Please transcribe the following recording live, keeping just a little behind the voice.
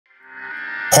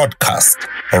podcast,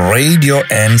 radio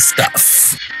and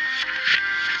stuff.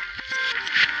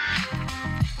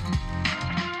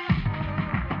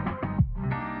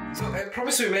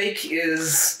 Promise we make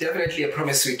is definitely a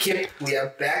promise we keep. We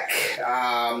are back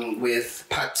with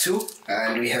part 2,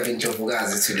 and we have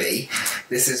INdlovukazi today.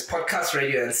 This is podcast,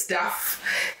 radio and stuff,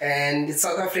 and it's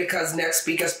South Africa's next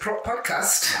biggest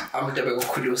podcast. I'm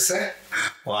Mbongeni.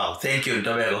 Wow, thank you,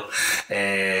 Ndobeko.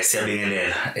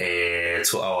 Siyabingelela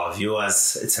to our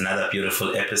viewers. It's another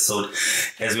beautiful episode.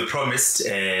 As we promised,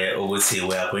 we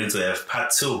are going to have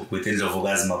part 2 with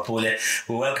INdlovukazi Mapule.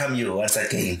 We welcome you once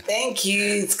again. Thank you.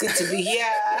 It's good to be here.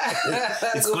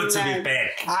 It's good to be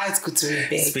back. It's good to be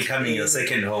back. It's becoming your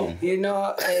second home. You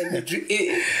know,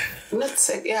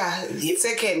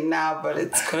 second now, but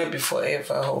it's gonna be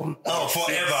forever home. Oh,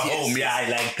 forever home. Yeah, I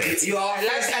like that.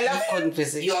 I love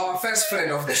conversation. You are our first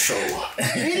friend of the show.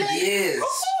 Really? Yes.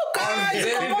 God,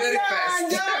 very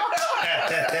fast.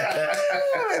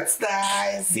 That's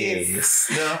nice. Yes.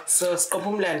 No. So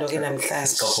Skopumlando ke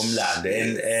namhlanje. Skopumlando.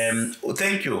 And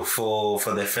thank you for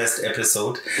the first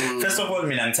episode. First of all,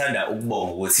 mina ngithanda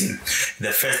ukubonga ukuthi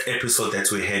the first episode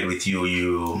that we had with you were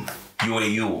you,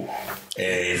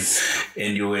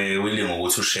 and you were willing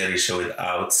to share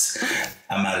without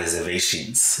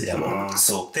reservations. Yeah.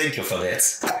 So thank you for that.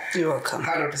 You're welcome.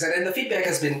 100%. And the feedback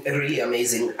has been really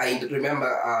amazing. I remember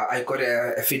I got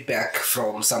a feedback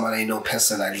from someone I know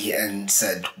personally and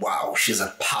said, wow, she's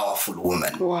a powerful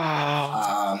woman.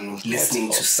 Wow.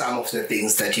 Listening to some of the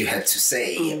things that you had to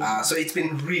say. So it's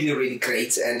been really, really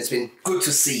great. And it's been good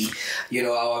to see,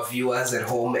 our viewers at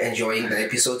home enjoying the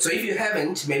episode. So if you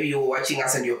haven't, maybe you're watching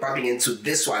us and you're bumping into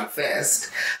this one first.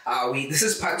 This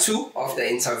is part 2 of the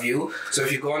interview. So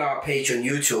if you go on our page on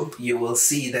YouTube, you will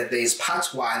see that there is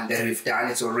part 1 that we've done.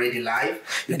 It's already live.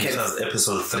 It was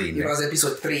episode 3. It was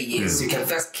episode 3, yes. You can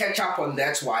first catch up on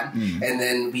that one. And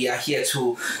then we are here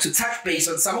to touch base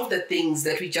on some of the things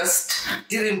that we just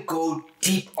didn't go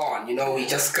deep on. We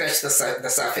just scratched the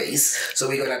surface. So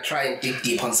we're going to try and dig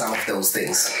deep on some of those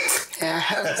things. Yeah.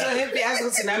 So happy as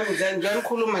ukuthi nami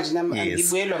ngikhuluma nje nami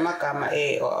ngibuyelwa amagama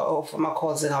of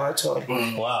amakhozi ngawathola.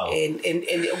 Wow. And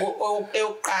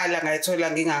eyokuqala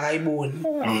ngayithola ngingakayiboni.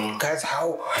 Ngathi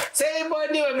hawu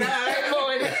seyiboniwe mina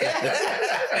ngayiboni.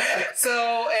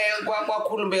 So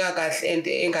kwakhulumbeka kahle and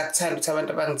engakuthanda ukuthi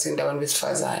abantu abangithinta abantu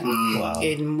besifazane.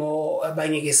 And more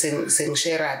abanye ke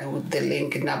sengishare with the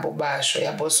link nabo basho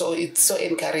yabo. So it's so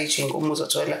encouraging uma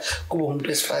uzothola kuba umuntu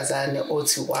wesifazane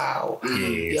othi wow.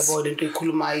 Yabo into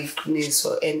ikhulumayo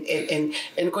iqiniso and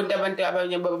konke abantu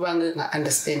abanye babangenga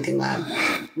understanding ngami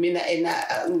mina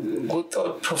good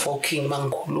thought provoking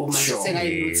mangikhuluma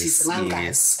sengayinotice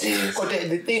ngangazi kodwa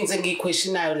the things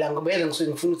engiquestionayo la ngibele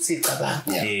ngisuke ngifuna ukuthi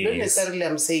icabanga not necessarily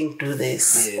I'm saying do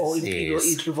this or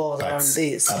it revolves around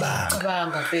this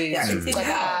cabanga it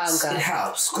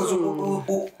helps because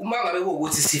uma ngabe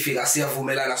ukuthi sifika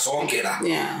siyavumelana sonke la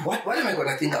what am I going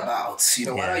to think about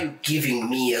what are you giving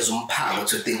me as umphago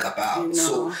to think about?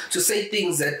 So to say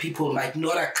things that people might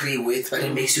not agree with, but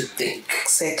it makes you think.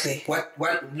 Exactly. What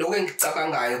or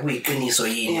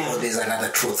there's another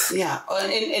truth. Yeah,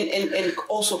 and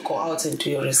also go out and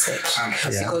do your research.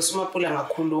 Because umapula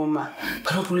ngakhuluma,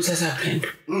 phela uthatha lento.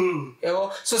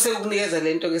 Yabo, so sekunikeza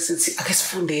lento ke sithi ake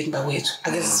sifundeni bawethu,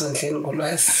 ake sizondleni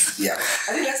ngolwazi. Yeah.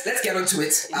 I think let's get on to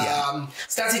it.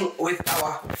 Starting with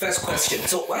our first question.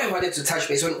 So what I wanted to touch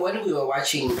base on when we were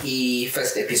watching the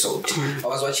first episode, I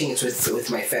was watching it with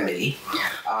my family,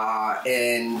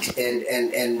 and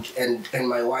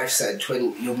my wife said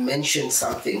when you mentioned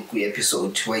something in the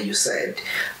episode where you said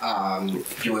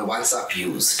you were once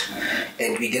abused,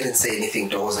 and we didn't say anything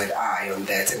towards an eye on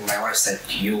that, and my wife said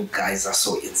you guys are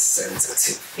so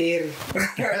insensitive. Very.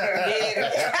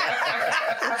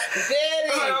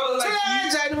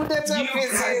 You guys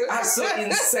are so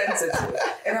insensitive.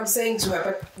 And I'm saying to her,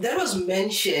 but that was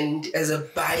mentioned as a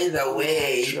by the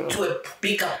way to a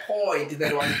bigger point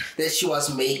that she was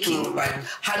making. But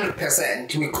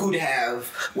 100% we could have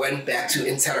went back to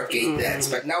interrogate that.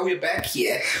 But now we're back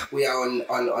here. We are on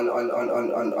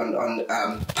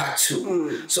part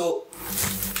 2. So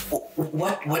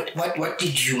what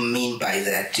did you mean by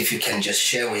that? If you can just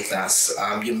share with us.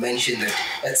 You mentioned that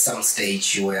at some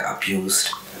stage you were abused.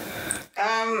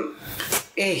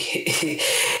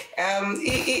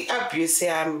 Abuse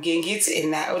ngithi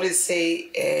and I always say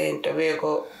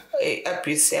Ndobeko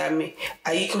abuse yami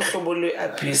ayikho uhlobo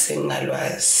lwe-abuse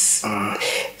engalwazi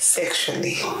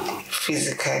sexually,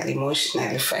 physically,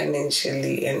 emotionally,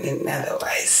 financially and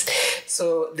otherwise.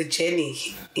 So the journey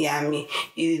yami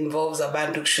it involves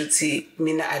abantu kushuthi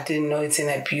mina I didn't know it's an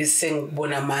abuse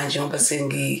sengibona manje ngoba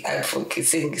sengi advocate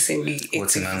sengi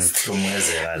uthi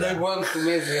ngangihlukumezeka la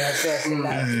ngihlukumezeka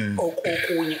kahle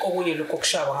okunye lokho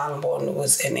kushaba ngangibona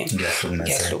ukuthi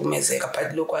ngiyahlukumezeka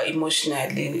but lokho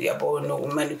emotionally yabona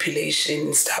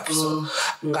manipulation stuff so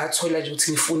ngathola nje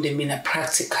ukuthi ngifunde mina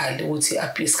practically ukuthi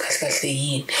abuse kahle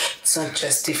yini it's not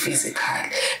just physical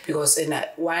because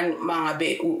one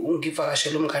mangabe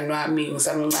ungivakashela umngani wami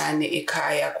ngisamncane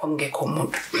ekhaya kwangekho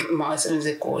umuntu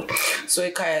mawasebenze God so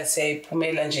ekhaya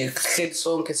siyayiphumela nje hleli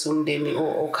sonke somndeni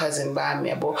cousin bami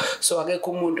yabo so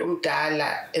akekho umuntu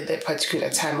omdala at that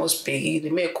particular time osibhekile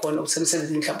mekhona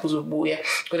ukusemsebenzini mhlawumbe uzobuya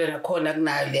kodwa nakhona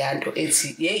kunayo leyanto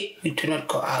ethi hey you do not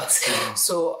go out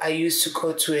so I used to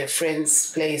go to a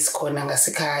friend's place khona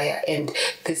ngasekhaya and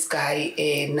this guy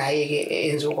naye ke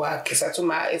enzokwakhe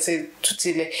sathuma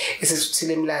esethuthile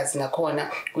emlazi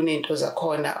nakhona kunento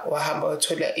zakhona wahamba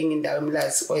wathola indawo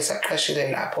emlazi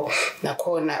wayesaqashile lapho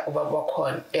nakhona ubaba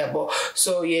wakhona yabo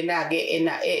so yena ke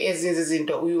ezinye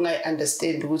izinto uyunga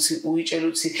understand ukuthi uyitshela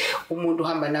ukuthi umuntu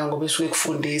uhamba nawe ngoba esuke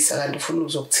kufundisa kanti ufuna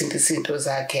ukuzokuthinta izinto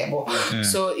zakhe yabo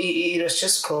so it was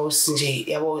just gross nje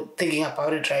yabo thinking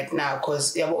about it right now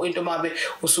because yabo into mabe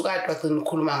usukade wagcina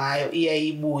ukukhuluma ngayo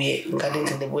iyayibuye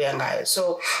ngalendlela ebuya ngayo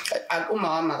so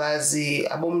uma wamakazi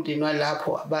abomndeni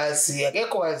walapho abazi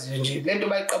akekho wazi nje lento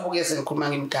bayiqabuke sengikhuluma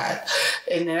ngimdala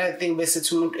and another thing bese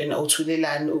thi umuntu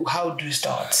uthulelana how do you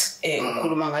start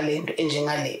ukukhuluma ngalento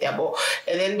enjengale yabo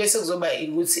and then bese kuzoba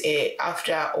ukuthi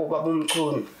after ubaba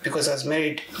umchunu because I was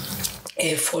married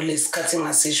for lesikhathi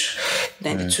ngasisho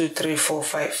 92 3 4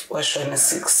 5 washona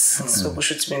 6 so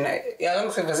kusho ukuthi mina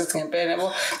yakangifeva sithi ngempela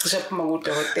yabo cishe phuma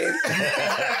kudokotela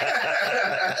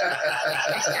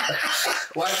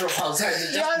what drop out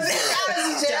just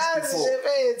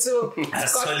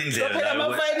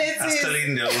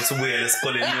asitholinde ukuthi ubuyele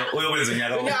esikoleni uyokwenza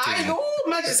unyaka wokugcina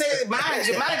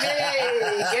manje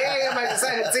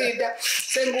sangithinta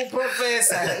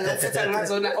senguprofessor ngifutha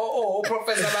ngazona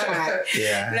professor bangayo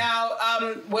now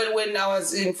when I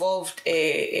was involved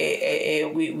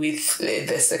with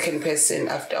the second person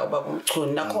after ubaba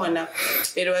umchunu nakhona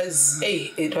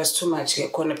it was too much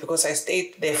khona because I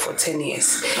stayed there for 10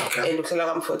 years and ukuhlala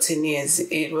kwami for 10 years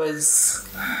it was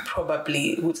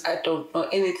probably I don't know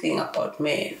anything about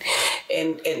men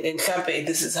and mhlambe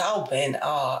this is how men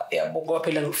are yabo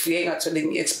phela ngifike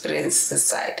ngathola experience this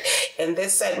side and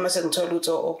this side mase ngithola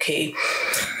ukuthi okay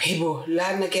hibo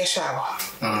lana kuyashaba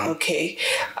okay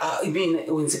imini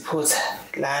wenza iphutha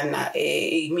lana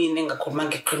imini engakhuluma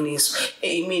ngeqiniso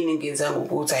imini ngenza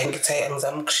ngokuthi ayingithayi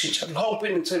angizama ukushintsha lonke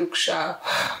ngithola ukushaya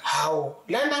how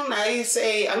lana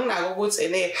nginayise anginako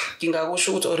ukuthi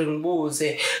ngingakusho ukuthi or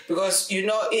ngibuze because you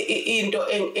know into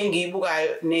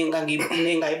engiyibukayo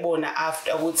nengayibona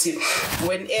after ukuthi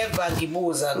whenever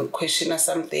ngibuza ngiquestiona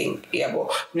something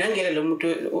yabo ngiyangena lo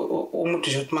umuntu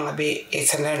nje ukuthi mangabe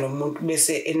ethandana nomuntu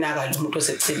bese enaka lo muntu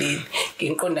oseceleni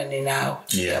ngiqondane nawe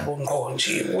yabo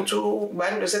ngonje uthi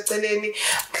ubani oseceleni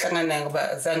kuhlangana naye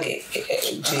ngoba zange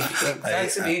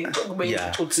nje kube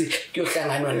ukuthi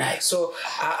kuyohlanganwa naye so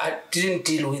I didn't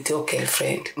deal with your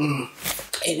girlfriend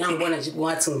ngangibona nje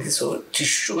kungathi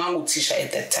ngizothisha nguthisha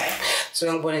at that time so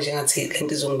ngangibona nje ngathi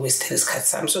lento izongwestela isikhathi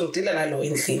sami so ngidila nalo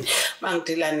endlini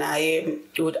mangidila naye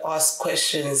would ask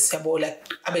questions yabo like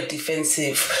abe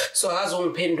defensive so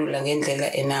akazongiphendula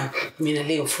ngendlela mina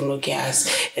le ngifuna ukuyazi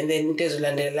and then into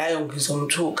ezolandelayo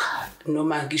ngizomthuka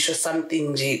noma ngisho something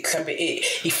nje mhlambe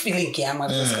ifeeling yami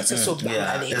ngasikhathi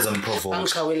sobangale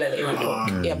angishawela leyo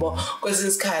nto yabo kwesinye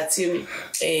isikhathi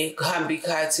kuhamba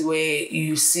ikhathi where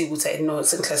you see ukuthi I know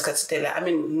sengihlasikhathi tela I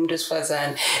mean umuntu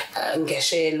esifazane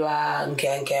ngiyashelwa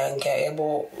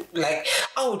ngiyabo like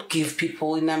I would give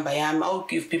people a number yami I would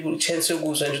give people a chance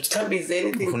yokuzwa nje mhlambe is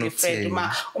anything different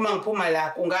uma ngiphuma la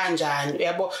kunganjani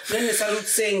yabo nene saluthi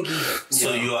sengi so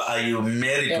are you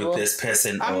married with this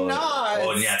person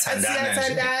or niyathandana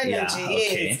nje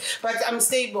yes but I'm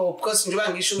stable because njengoba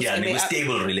ngisho ukuthi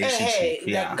stable relationship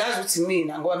ngazi ukuthi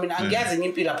mina ngoba mina angiyazi enye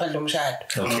impilo ngaphandle komshado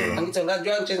angithi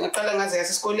nje ngaqala ngaze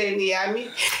yasesikoleni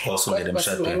yami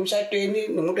emshadweni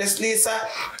nomuntu wesilisa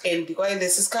and kwaye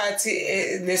lesikhathi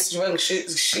njengoba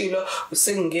ngishilo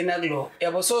usengingena kulo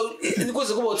yabo so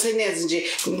kuze kube 10 years nje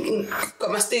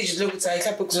ama stages lokuthi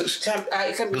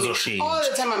mhlawumbe all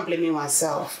the time I'm blaming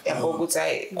myself yabo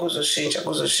ukuthi kuzoshintsha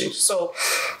so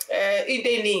into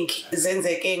eningi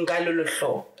zenzeke ngalolu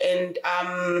hlobo and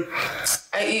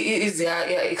is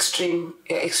extreme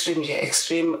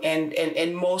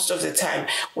and most of the time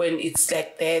when it's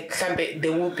like that mhlambe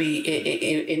there will be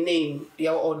a name,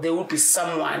 or there will be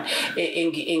someone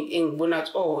engibona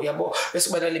oh yabo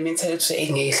besibona le mentality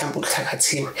engehla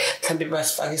mhlakathiwe mhlambe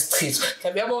basifaka isichitho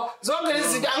mhlambe yabo zonke lezi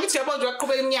zinto angithi yabo nje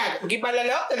waqhubeka iminyaka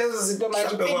ngibalela lezo zinto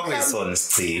manje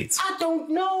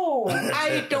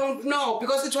I don't know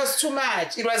because it was too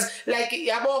much. It was like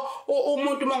yabo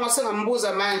umuntu mangase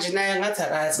ngambuza manje naye ngathi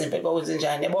akazi ngempela bakwenze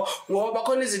njani yabo ngoba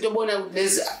khona izinto obona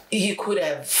lezi he could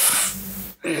have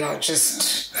just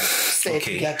said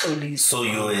okay. So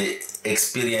you were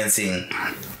experiencing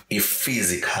a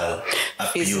physical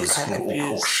abuse.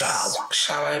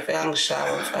 Ukushawa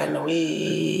ngishawa mfana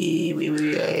we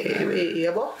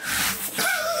yabo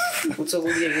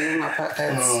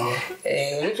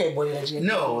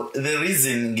no, the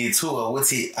reason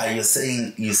are you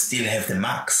saying you still have the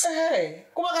marks?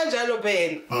 Because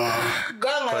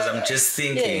I'm just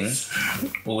thinking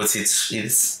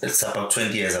it's about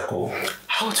 20 years ago.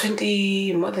 How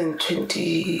 20 more than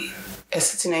 20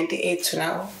 it's 98 to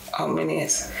now. How many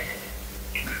years?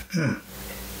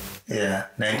 Yeah,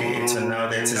 98 to now.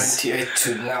 That is 98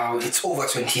 to now. It's over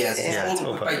 20 years. Yeah, it's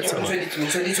over. By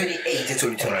 2028, it's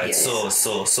only 20 years.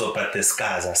 So, but the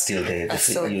scars are still there. You can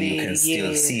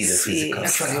still see the physical.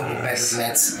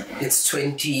 Actually, it's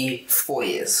 24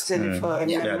 years. 24.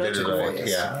 Yeah, that's right.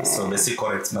 Yeah. So basically,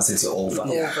 correct. Must say over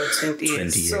 20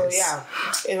 years. So yeah,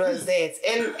 it was that,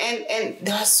 and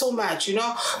there was so much, you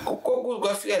know.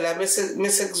 Go feel like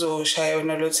mesekzo shayo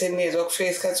na lo 10 years. Go feel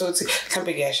isikhathi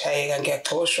mhlambe ngiyashayeka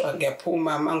ngiyaxoshwa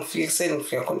ngiyaphuma mangifika ekseni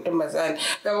ngifika kontombazane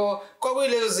yabo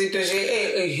kwakuyilezo zinto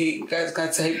nje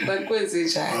ngathi bakwenze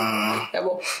njani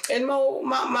yabo and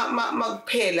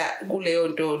makuphela kuleyo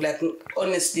nto like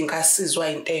honestly ngasizwa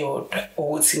into eyodwa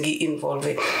ukuthi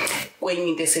ngi-involve kwenye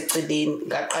into eseceleni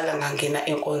ngaqala ngangena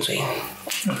enkonzweni.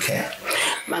 Okay.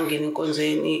 Mangena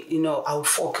enkonzweni, you know, I will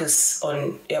focus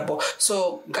on yabo.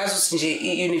 So ngathi nje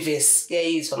i-universe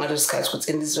yayizwa ngaleso sikhathi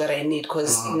ukuthi this is what I need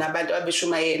because nabantu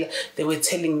abeshumayela they were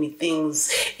telling me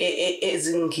things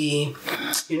ezingi,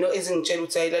 you know, ezingitshela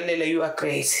ukuthi ayilalela you are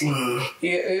great.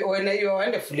 When you are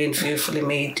wonderfully and fearfully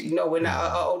made, you know, when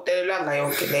awutelelanga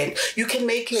yonke lento you can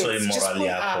make it. So imorally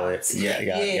yakho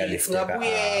yalifta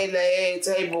ngabuyela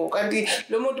eThaibo kanti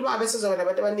lo muntu mangabe sezoba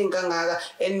nabantu abaningi kangaka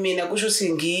and mina kusho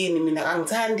singini mina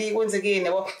angithandi kwenzekeni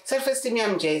yabo self esteem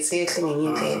yami nje sehle ngenye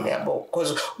indlela yabo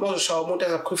because mawushawa umuntu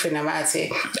azakhuphe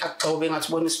namathe akugcobe ngathi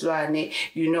ubona isilwane,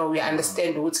 you know, we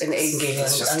understand ukuthi engeke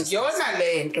angiyona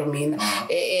lento mina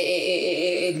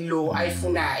lo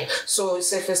ayifunayo. So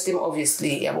self esteem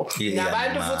obviously yabo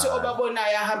nabantu futhi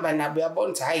obabonayo ahamba nabo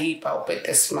yabona ukuthi hayi pha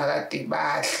ubhede simakade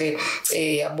bahle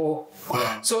yabo.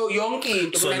 So yonke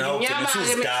into mina nginyama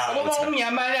ke ngoba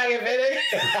umnyamana ke vele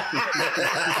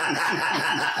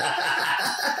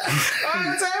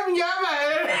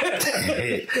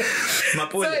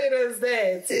Mapule. So it was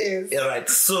that, yes. All right.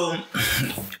 So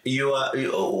you are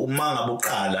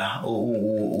mangabuqala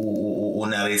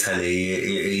narrator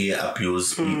le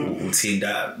abuse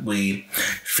uthinda we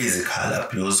physical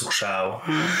abuse ukushawa,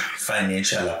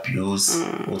 financial abuse,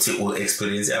 uthi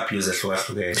experience abuse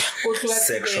ehlukahlukene,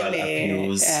 sexual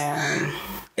abuse.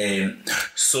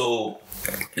 So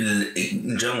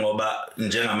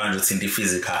njengamanje uthinta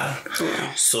physical.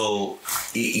 So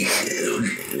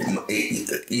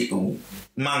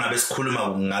mangabe sikhuluma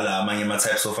ngala amanye ama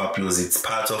types of abuse, it's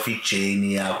part of a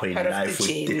journey yakho in life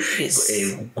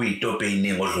kuyitope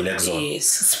iningi odlule kuzona.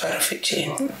 Yes, it's part of a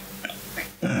journey.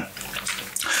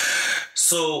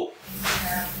 So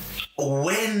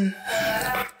when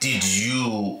did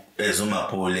you as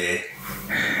Mapule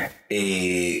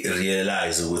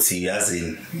realize ukuthi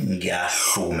yazi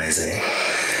ngiyahlukumezeka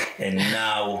and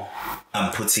now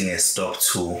I'm putting a stop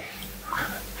to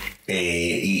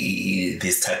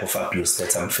this type of abuse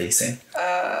that I'm facing?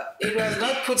 It was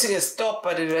not putting a stop,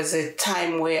 but it was a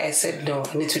time where I said, no,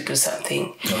 I need to do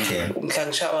something. Okay. It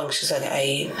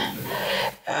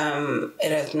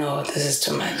was, no, this is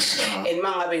too much. And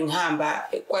mangabe ngihamba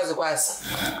kwazi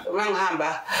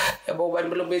mangihamba yabo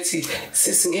bantu bethi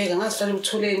sisingeke ngasifana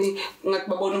emthuleni ngathi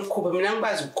babona umkhuphe mina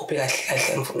ngibazi ukukhuphe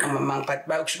kahle ngifuna mama but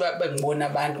bakushiba bangibona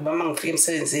abantu mama ngifika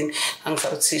emsebenzini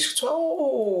angifaka uthisha kuthi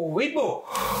oh wibo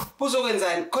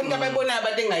buzokwenzani khona abayibona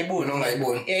abantu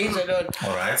engayiboni yayizwa lona.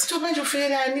 All right. So manje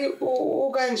ufikelani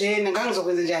ukanjena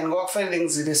ngangizokwenza njani ngoba kufanele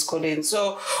ngizile esikoleni.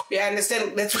 So we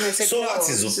understand that when I said so no, what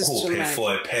is ukukhuphe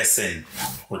for a person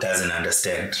who doesn't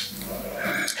understand?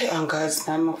 angazi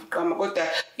nami qama kodwa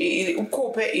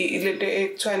ukhuphe ilento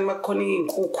ekuthiwani makukhona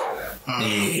izinkukhu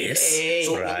yes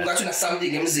so ungathi una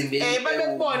something emzimbeni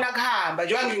babekubona kuhamba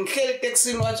njengoba ngihleli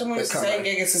eTexini wathi umuntu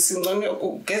sayingeke sisingcone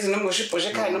ugeze noma ngosho ibhoshe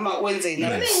ekhaya noma wenzeni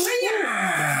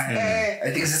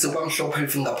I think sesibamhlophe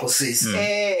fingerprocess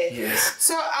yes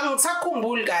so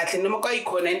angisakhumbuli kahle noma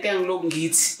kwayikhona into engiloku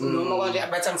ngithi noma kanje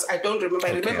abathi I don't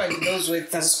remember those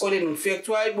words nasesikoleni ngifike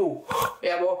kuthiwa ayibo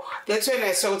yabo that's when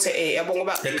I saw ukuthi yabo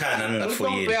ngoba ekhaya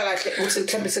ngingafuyile ubeka kahle uthi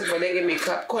mhlambe sekuvaleke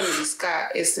makeup khona iska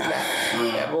esila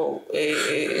yabo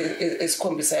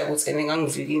esikhombisa ukuthi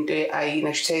ngangivika into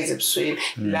ayinashithize ebusweni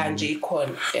la nje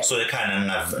ikhona so ekhaya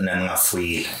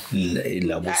ngingafuyile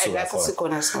labo so la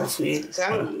sikhona singafuyile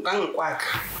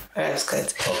ngangikwakha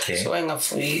isikhathi so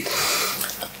ayingafuyile.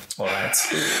 Alright.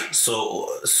 So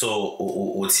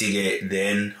uthi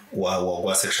then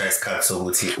wasekushaya isikhathi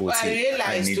sokuthi uthi I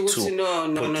realized ukuthi no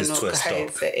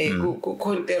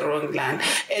kukhonto wrong land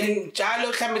and njalo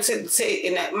mhlambe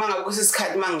mangabe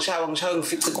kusisikhathi mangishawa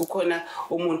ngifice kukhona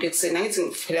umuntu ekseni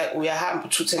ngithi phela uyahamba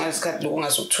uthuthe ngalesikhathi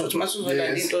lokungasokuthutha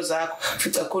masuzolanda into zakho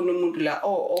fica khona umuntu la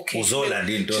okay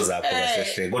uzolanda into zakho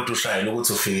kahle kodwa ushayela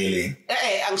ukuthi ufikeleni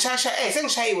angishasha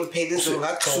sengishayiwe phela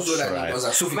izongaqoqa uzolanda into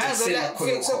zakho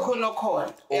ufike khona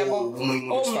yabo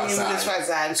umuntu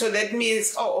wesifazane so that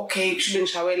means okay shouldn't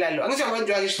shawela lo angisho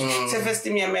kwenziwa ngisho se first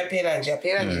team yami yaphela nje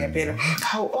yaphela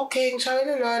how okay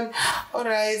ngishawele lona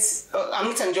alright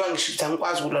angithi njengoba ngishitha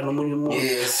ngikwazi ukulwa nomunye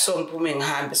umuntu so ngiphume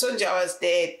ngihambe so nje I was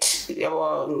dead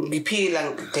yabo ngiphila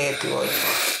dead boy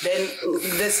then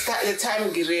the time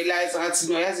ngirealize ngathi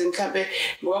no yazi mhlambe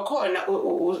ngoba khona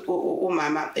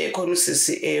umama khona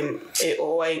usisi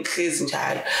owayinhlezi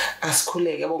njalo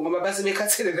asikhuleke yabo ngoba base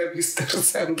bekhathele la Mr.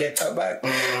 Sam ngiyacabanga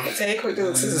ayikho into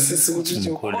yokusizisa ukuthi nje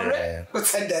ukhona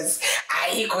uthandazi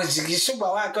ayikho nje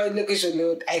ngishuba wakhe location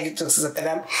leyo ayikuthosiza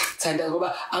dala thanda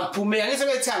ngoba aphume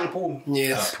angisebethi angiphume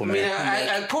mina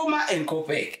aphuma and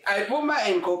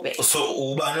go back so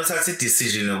ubani uthatha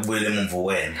decision yokubuyela emuva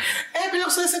wena phela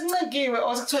kusesekuncengile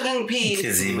osekuthiwa ngiphile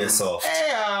inhliziyo soft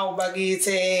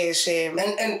awubakithe shem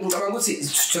and ngicabanga ukuthi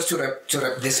just to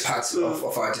wrap this part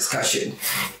of our discussion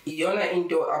iyona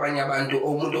into abanye abantu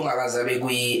umuntu ongakazabe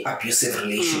kuyi abusive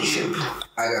relationship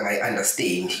akangayi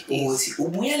understand ukuthi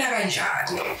ubuyela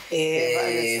kanjani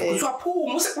kuthi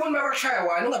waphuma usekubona bakashaya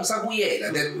wani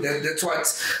ungabisakuyela that's what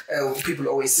people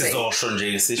always say sizosho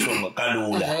nje sisho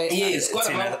kalula yes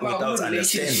without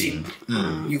understanding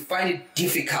you find it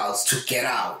difficult to get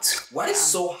out. What is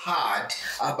so hard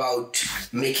about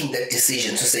making that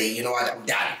decision to say, you know what, I'm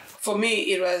done? For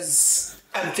me,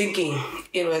 I'm thinking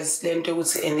it was lento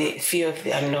ukuthi any fear of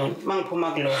the unknown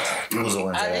mangiphuma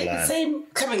kulona I the same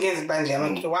coming against banje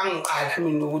abantu wangiqala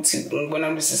mina ukuthi ngibona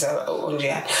umsisa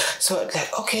onjeyana so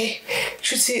like okay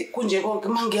shuthi kunje konke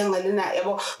mangiya ngalena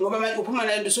yabo ngoba manje uphuma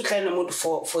la into usuhlala nomuntu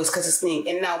for isikhathi esiningi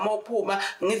and now mawuphuma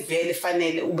ngivele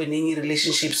fanele ube nenye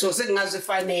relationship so sekungaze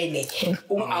fanele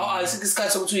asikho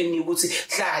isikhathi sokuthi uyinike ukuthi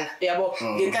hlala yabo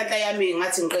ngenhlanhla yami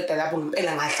ngathi ngiqeda lapho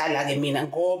ngempela ngahlala ke mina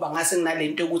ngoba ngase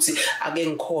nginalento ukuthi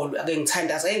ngikholwa ake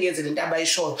ngithandaza engenze lento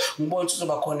abayishoyo ngibona ukuthi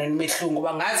uzoba khona nemehluko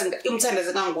ngoba ngazi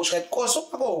umthandaze kangisho kathi Nkosi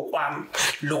okwami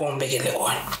lokho ngibekele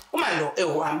kona uma lo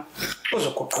ewami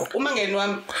uzoguquka uma ngeni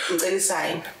wami ngicela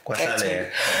isign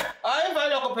kwahlale vale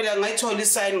lokho phela ngayithola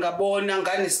isign ngabona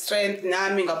ngane strength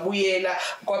nami ngabuyela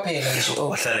kwaphela nje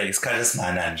kwahlale isikhathi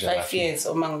esingana nje 5 years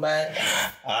uma ngibala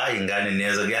hayi ingane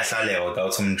nezo kuyahlaleka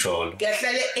without umjolo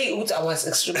kuyahlale ukuthi I was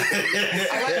extremely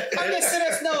but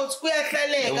serious note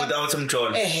kuyahlaleka without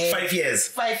umjolo 5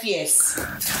 years 5 years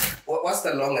what's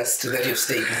the longest that you've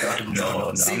stayed without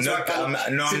umjolo I'm not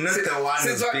the one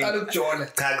who's being I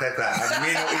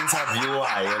mean interview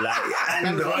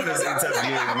I'm the one who's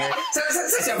interviewing me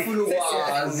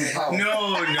no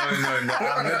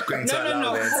I'm not going to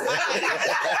allow it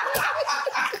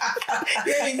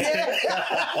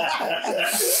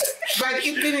but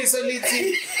iqiniso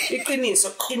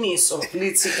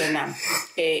lithi kena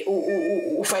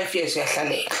u5 years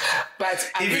yahlaleka but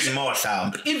even more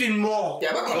hlamp even more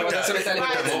yabakhona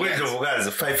ngokwendlovukazi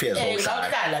 5 years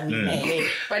ohlala mina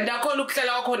but nakhona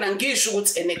ukuhlala kwakhona ngisho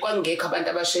ukuthi kwangekho abantu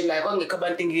abashelayo kwangekho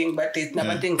abantu ngibadate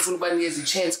nabantu engifuna ukubanikeza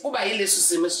ichance kuba yileso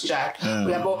simo esinjalo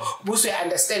uyabo buso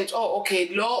understand okay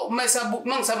lo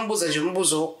mangisambuza nje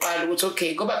umbuzo wokuqala ukuthi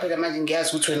okay ngoba phela manje ngiyazi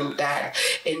ukuthi wena umdala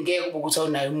ngeke kube ukuthi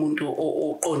awunayo umuntu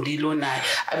oqondile onayo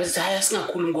abethi hayi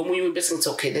singakhulumi ngomunye umuntu bese ngithi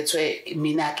okay let's way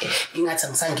mina ke ngingathi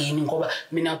angisangeni ngoba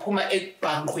mina ngiphuma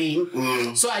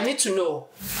ebhangweni. So I need to know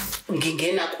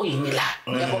ngingena kuyini la.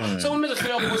 Yabo. So uma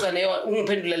uzofuna ukubuza leyo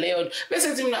ungiphendula leyo bese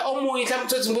ngithi mina omunye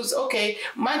mhlawumbe uthi ngibuza okay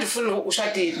manje ufuna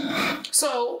ushadile.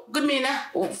 So kumina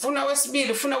ufuna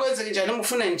wesibili ufuna kwenze njani noma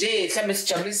ufuna nje mhlawumbe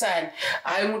sijabulisane.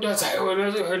 Hayi umuntu wathi hayi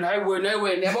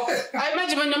wena yabo. Hayi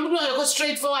manje mina umuntu ongekho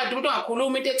straightforward umuntu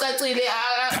ongakhuluma into ecacile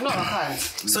no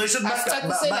akhanzi. So you should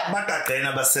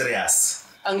bagagqena ba serious.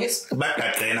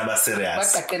 Bagagqena ba serious.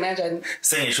 Bagagqena kanjani?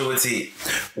 Sengisho ukuthi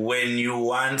when you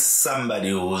want somebody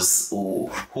who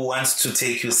wants to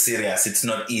take you serious, it's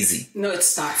not easy. No,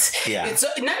 it's not. Yeah. It's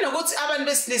nanokuthi abantu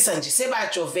besilisa nje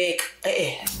sebajoveka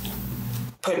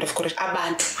point of correction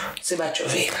abantu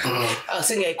sebajoveka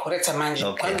asingayicorrecta manje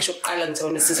kwangisho uqala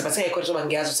ngizona sisa but singayicorrecta ngoba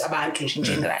ngiyazi ukuthi abantu nje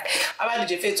general abantu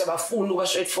nje fethu abafuni ukuba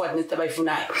straightforward nezinto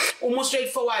abayifunayo uma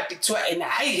straightforward kuthiwa ena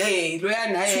hayi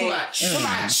loyana hayi too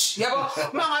much yabo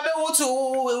mangabe uthi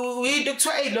into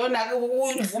kuthiwa lona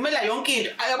uvumela yonke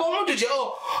into yabo umuntu nje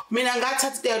mina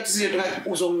ngathatha decision ngathi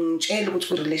uzongitshela ukuthi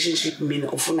ku relationship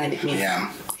mina ufunani mina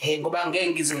ngoba ngeke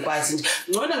ngizikwazi nje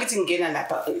ngcono ngithi ngena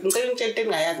lapha ngicela into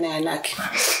engayazi nenganakhe.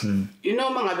 You know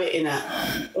mangabe ena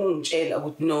ungitshela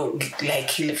ukuthi no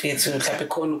like ilifethu mhlawumbe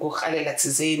khona ukukhalela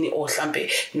thizeni o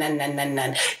mhlawumbe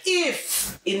nan if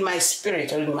in my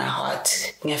spirit or in my heart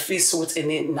ngiyafisa ukuthi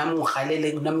nami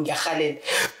ngikhalele nami ngiyakhalela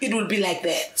it will be like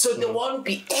that so there won't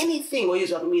be anything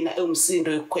oyizwa kumina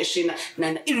emsindo yokuquestiona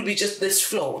nana it will be just this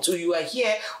flow so you are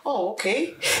here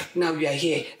okay now you are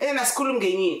here and asikhuluma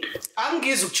ngenye into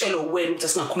angizwe ukutshela wena ukuthi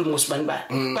singakhuluma ngosibani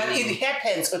bani but it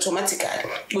happens automatically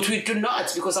but we do not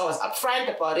because I was upfront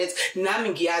about it nami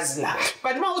ngiyazi la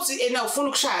but mawuthi ena ufuna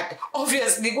ukushada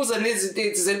obviously kuza nezinto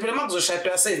ezithile phela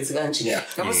makuzoshadwa asenzi kanje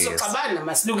yabo sizoxabana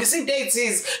masilungisa into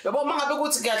ezithize yabo mangabe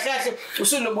kuthi kahle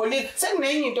usulobonile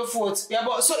sekunenye into futhi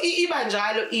yabo so iba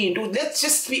njalo into let's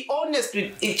just be honest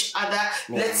with each other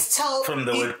let's tell from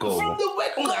the word go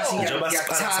njengoba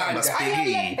siqala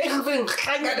sibhekile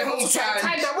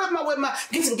wema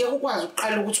ngithi ngeke ukwazi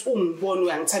uqala ukuthi ungibone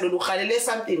uyangithalela ukhalele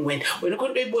something wena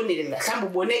khona uyibonile la mhlawumbe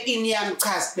ubone ini yami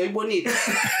chazi uyibonile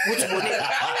ukuthi ubone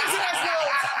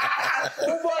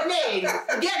uboneni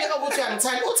ngeke ukuthi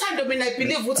uyangithanda uthando mina I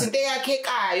believe ukuthi into yakhe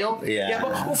ekayo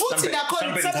yabo futhi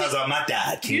nakhona mhlawumbe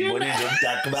amadaki ubone nje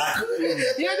umdaki bakho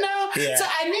you know so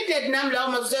I needed nami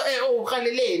lawo mazo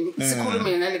ukhaleleni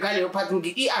sikhulume ngale part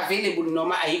available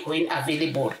noma ayikho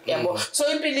available yabo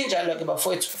so impilo injalo ke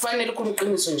bafowethu kufanele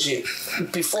ukuqiniso nje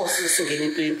before singene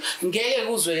empini ngeke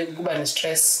kuzwe kuba ne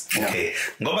stress. Okay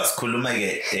ngoba sikhuluma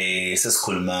ke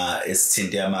sesikhuluma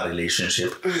esithinte ama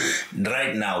relationship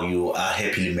right now you are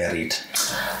happily married.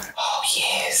 Oh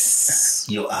yes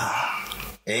you are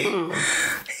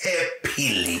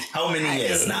happily. How many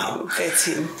years now?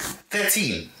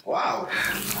 13. Wow.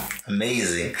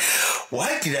 Amazing.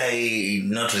 Why did I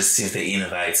not receive the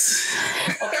invites?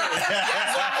 Okay.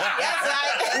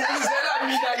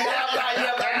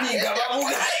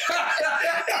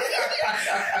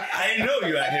 I know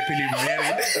you are happily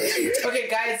married. Okay,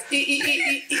 guys.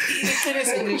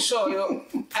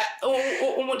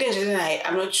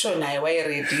 I'm not sure naye why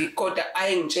ready. Kodwa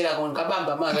ayingitshela kona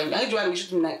ngabamba amanga. Angijiwa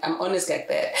ngisho mina I'm honest like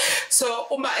that. So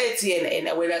uma ethi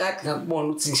yena wena kade ngakubona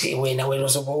ukuthi nje wena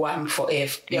uzoba wami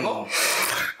forever. Yabo?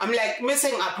 I'm like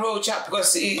missing approach up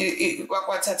because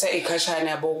kwathatha ikhashana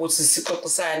yabo ukuthi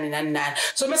sixoxisane nani.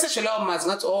 So message lawo mazi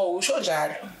ngathi usho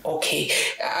njalo. Okay.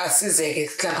 Asizeke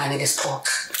sihlangane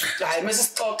ngesixoxa. Hayi mase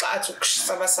sixoxa athi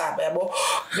ukusabasaba yabo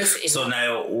bese so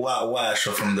nayo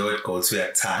washo from the word go to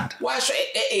uyakuthanda washo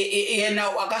yena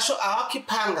akasho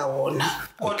awakhiphanga wona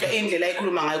kodwa indlela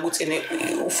ayikhuluma ngayo ukuthi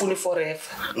ufuna forever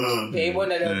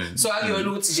uyayibona leyo so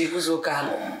akuyona ukuthi nje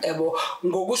kuzogama yabo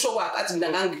ngokusho kwakhe athi mina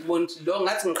ngangikubona lo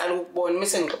ngathi ngiqala ukubona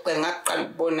bese ngixoxe ngaqala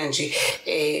ukubona nje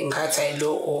ngathi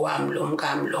ayilo owami lo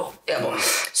mkami lo yabo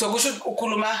so kusho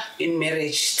ukhuluma in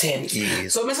marriage terms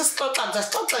so mase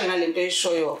sixoxa ngalento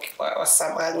eshoyo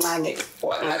wasaba kancane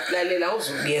ngalalela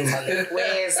uzukuyenza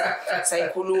lekweza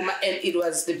sayikhuluma and it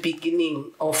was the beginning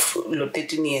of lo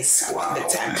 13 years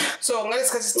the time so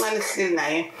ngalesikhathi sincane sihleli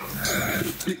naye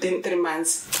within 3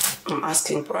 months I'm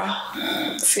asking bro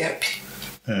happy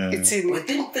it's in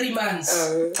within 3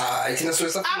 months itina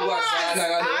sosa kuwazana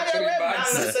ngalo 3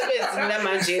 months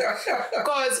manje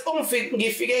because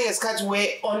ngifike ngesikhathi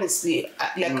where honestly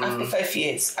like after 5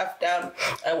 years after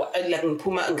like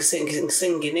ngiphuma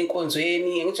ngisengene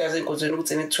enkonzweni ngijaze enkonzweni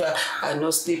ukuthi nekuthiwa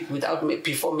no sleep without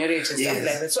before marriage and stuff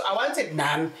like that so I wanted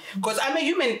none because I'm a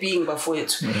human being before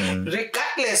it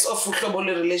regardless of uhlobo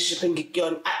le relationship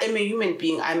ngikuyona I am a human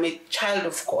being I'm a child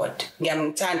of God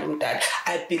ngiyamthanda umdala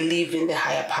I believe in the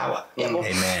higher firepower.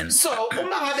 Amen. So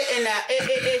uma ngabe ena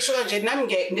esho kanje nami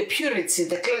the purity,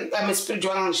 I'm a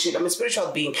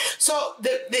spiritual being. So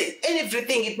the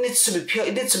everything, it needs to be pure,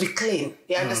 it needs to be clean.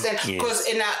 You understand? Because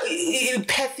in a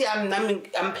path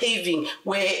I'm paving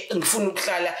where ngifuna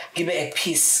ukuhlala ngibe at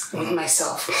peace with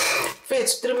myself.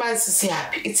 First 3 months is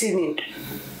happy. It's in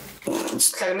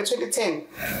 2010,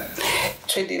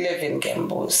 2011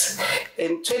 Gambos.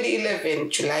 In 2011,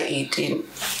 July 18,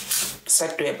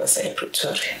 Sadweba say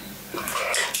Pretoria.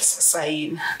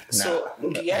 Sign. So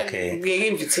we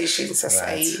invitations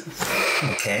sign.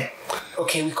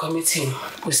 Okay, we're committing,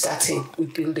 we're starting, we're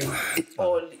building. It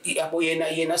all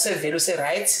yena say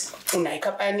right.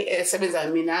 Unayikapani esebenza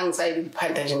mina angisayile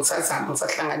iphanda nje ngisazama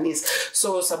ngisahlanganisa.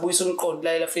 So sabuyisa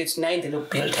umqondo la fethu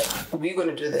INdlovukazi we're going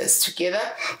to do this together,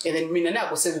 and then mina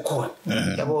nako sekukhona.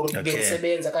 Yabo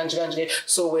ngisebenza kanje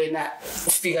so wena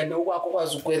ufika nokwakho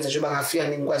kwazi ukwenza njengoba ngafika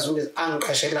ngikwazi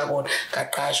angiqashela kona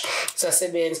ngaqashwa.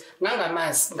 Sasebenza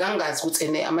ngangazi ukuthi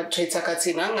ene ama traits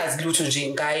akathi ngangazi lutho nje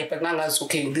ngaye, but ngangazi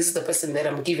okay, this is the person that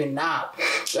I'm given now.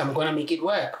 I'm going to make it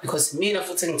work because mina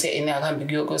futhi ngithe ene akahambi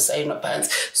kuyosayina phansi.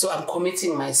 So I'm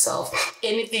committing myself.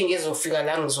 Anything ezofika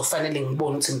la ngizofanele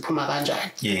ngibone ukuthi ngiphuma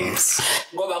kanjani. Yes.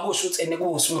 Ngoba kusho ukuthi ene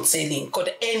ku-smooth sailing.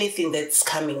 Kodwa anything that's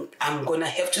coming, I'm going to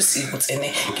have to see ukuthi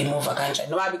ene ngimova kanjani.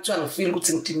 Noma bekuthiwa ngifeel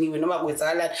ukuthi ngidiniwe noma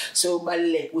kwenzakalani, so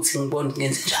ubaluleke ukuthi ngibone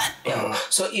ngenze njani.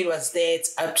 So it was that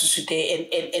up to today,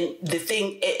 and the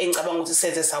thing engicabanga ukuthi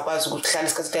senze sakwazi ukuhlala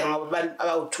isikhathi ngoba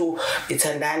abawu2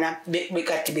 bethandana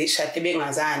bekade beshade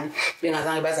bengazani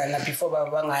bazana before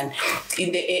babangani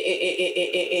into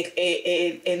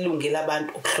elungela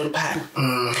abantu ukuhloniphana.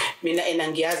 Mina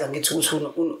enangiyaza ngithi ukuthi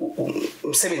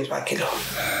umsebenzi wakhe lo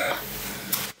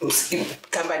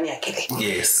company yakhe le.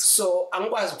 Yes. So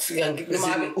angikwazi ukufika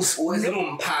ngikumabe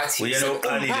umphathi uyena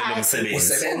uqalile lo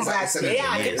msebenzi.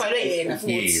 Ibhalwe yena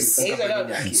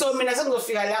futhi. So mina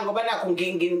sengizofika la ngoba nakho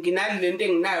nginali lento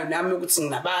enginayo nami ukuthi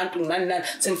nginabantu nginani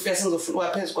sengifika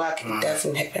sengizofika phezulu kwakhe. It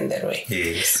doesn't happen that way.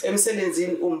 Yes.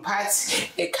 Emsebenzini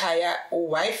umphathi, ekhaya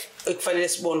uwife ekufanele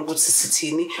sibone ukuthi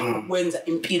sithini ukwenza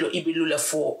impilo ibelula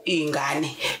for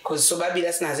ingane, because sobabili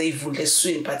asinazo izivule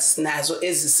eswini but sinazo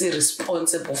ezisi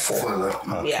responsible for.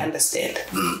 We understand.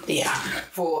 Yeah.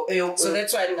 For so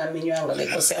that's why ngamenywanga le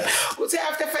Nkosi yami. Uthi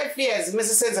after 5 years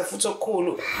mase senza futhi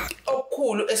okukhulu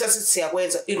esasithi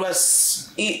siyakwenza, it was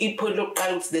ipholo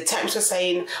lokuqala ukuthi the time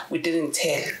sesayina we didn't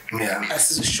tell.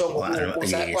 Asisho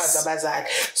ukwazi abazali.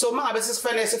 So mangabe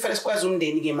sesifanele sikwazi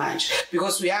umndeni ke manje,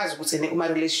 because uyazi ukuthi uma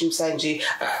relationships anje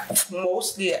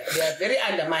mostly they are very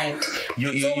undermined.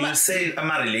 You say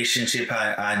ama relationship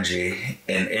anje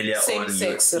and earlier on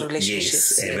same-sex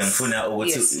relationships. Same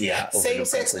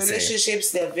sex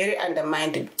relationships, they're very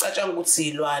undermined. Cacanga ukuthi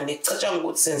silwane, cacanga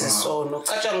ukuthi senze sono,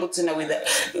 cacanga ukuthi na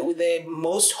with the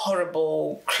most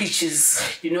horrible creatures,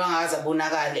 angazi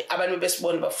abonakale. Abantu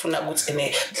besibona bafuna ukuthi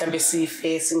ene mhlambe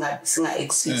sife singa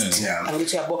exist.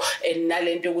 Angithi yabo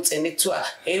nalento ukuthi ene kuthiwa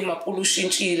uMapule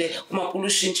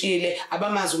ushintshile,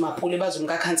 abamazi uMapule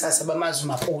bazomka Kansas abamazi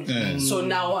uMapule. So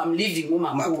now I'm leaving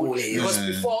uMapule because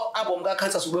before abomka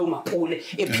Kansas ube uMapule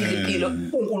ephila impilo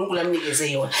uNkulunkulu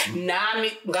amnikeze yona.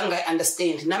 Nami nganga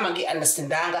understand, nama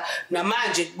ngi-understandanga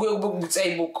namanje kuyokuthi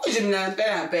ayibuko nje mina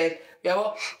ngempela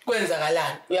yabo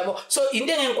kwenzakalani yabo. So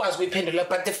into engikwazi ukuyiphendula,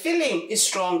 but the feeling is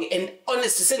strong and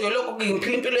honestly sengilokho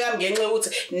ngiphila impilo yami ngenxa ukuthi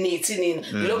nithi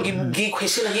nina lo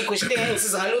ngiquestion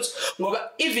engisiza ngalutho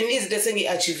ngoba even izinto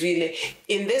sengiachievile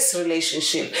in this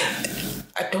relationship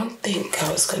I don't think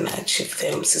I was gonna achieve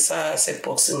them sisa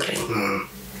boxing ring.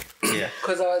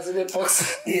 Because I was in a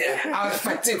box. I was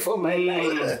fighting for my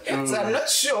life. So I'm not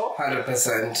sure.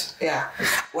 100%. Yeah.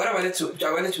 What I wanted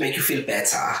to make you feel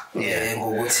better.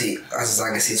 Ngokuthi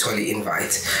asizange sithole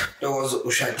invite. There was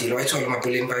ushadile wayithola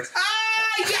Mapule invite.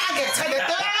 I get tired.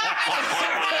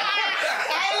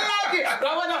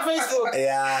 Facebook.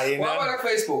 What about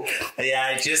Facebook?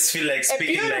 I just feel like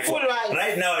speaking like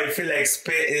right now. I feel like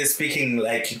speaking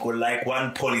like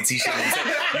one politician.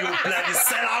 You bloody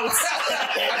sellout!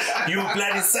 You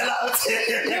bloody sellout!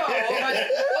 No, but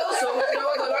also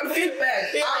don't feel bad.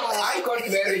 I got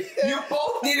married. You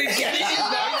both didn't get it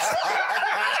invite.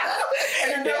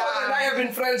 And I have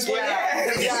been friends for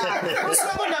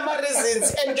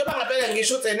reasons and njoba ngapela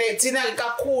ngisho ukuthi thina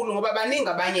kakhulu ngoba baningi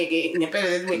abanye ke ngempela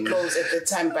that we close at the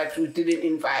time but we didn't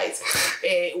invite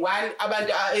one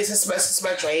abantu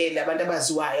esesibajwayele abantu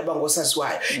abaziwayo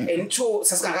abangosasiwayo and two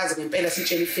sasingakaze ngempela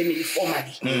sitshela ifamily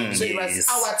formally. So it was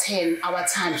our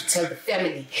time to tell the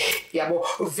family yabo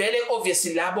vele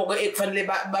obviously labo ke ekufanele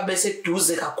babe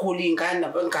seduze kakhulu ingane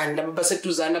nabangane laba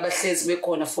baseduzana abahlezi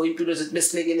bekhona for impilo zethu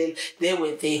besilekelele they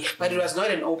were there, but it was not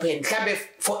an open mhlambe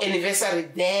for anniversary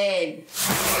then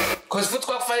because futhi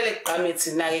kwakufanele kuqhame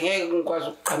thina ngeke ngikwazi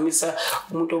ukuqhamisa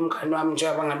umuntu omngane wami nje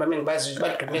abangani bami ngibazi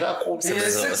badume kakhulu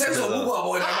sezokubukwa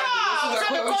bona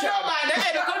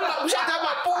ushaka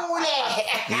Mapule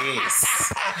Yes.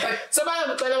 so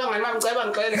bayangicela abangani bami ngicela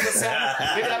bangixelele Nkosi yami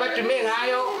mina badume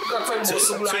ngayo kufanele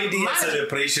ngosuku lwami 20 year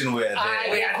celebration where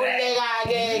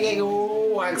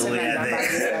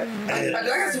I'd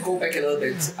like us to go back a little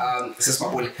bit, Sis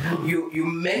Mapule. You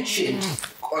mentioned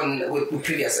with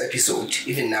previous episode,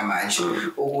 even namanje,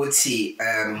 ukuthi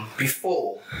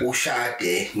before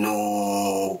ushade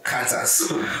no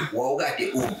Kansas,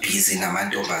 wawukade ubusy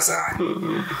namantombazana.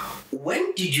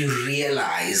 When did you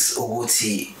realize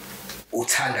ukuthi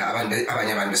uthanda abanye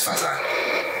abantu besifazana?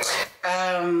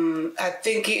 I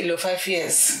think lo 5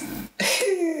 years.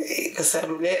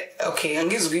 Okay,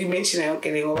 angizukuyimentiona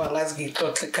yonke le ngoba ngazi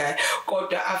ngixoxe ekhaya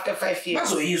kodwa after 5 years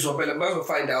bazoyizwa phela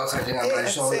bazofind out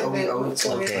njengamanje so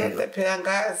phela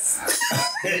ngazi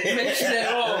mention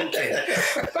yonke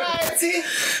but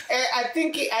I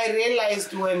think I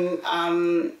realized when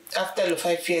after lo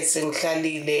 5 years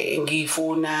ngihlalile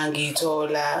ngifuna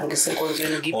ngithola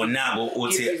ngisenkonzweni nabo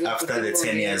uthi after the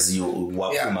 10 years you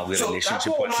waphuma kwi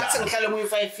relationship wahlala ngihlala mu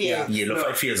 5 years lo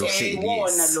 5 years ohleli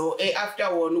wona lo after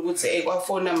wona ukuthi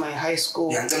kwafona my high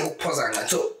school ngicela ukuphoza nqa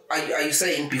so are you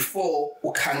saying before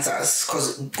Kansas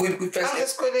because we first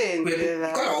esikoleni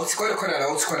khona la uthi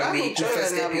khona we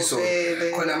first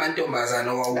episode khona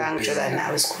amantombazana ngitshela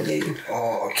nawe esikoleni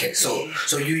oh okay so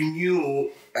you knew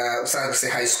say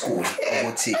high school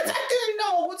ukuthi I didn't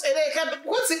know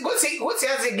ukuthi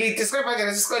yazi ngidescribe nje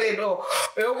esikoleni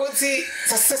ukuthi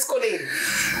sasesikoleni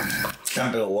teen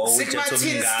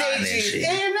stages,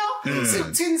 you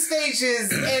know, teen stages,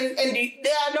 and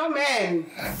there are no men.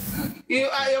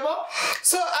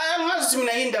 So angazi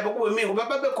mina indaba kube mina ngoba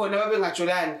babekhona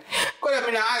babengajolani kodwa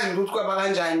mina ngazi ukuthi kwaba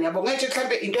kanjani yabo ngithi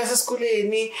mhlambe into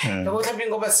yasesikoleni yabo mhlambe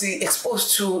ngoba si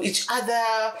exposed to each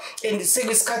other and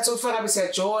sekisikhathi sokufana ngabe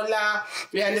siyajola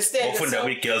you understand ufunda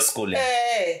kwi girls school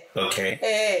okay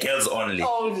girls only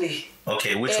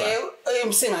okay which one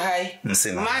Msinga high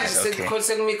manje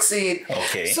sekumixed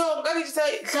okay so ngithi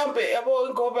mhlambe yabo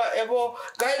ngoba yabo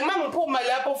mangiphuma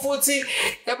lapho futhi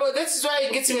yabo that is why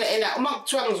ngithi mina uma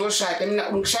kuthiwa ngizoshada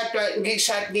mina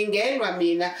ngingenwa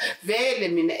mina vele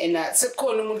mina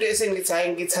sekukhona umuntu esengithi hayi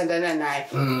ngithandana naye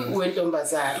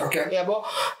wentombazana yabo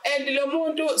and lo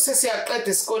muntu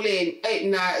sesiyaqeda esikoleni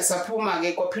na saphuma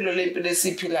ke kwaphilo lempilo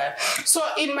esiphilayo so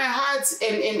in my heart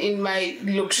and in my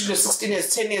look 16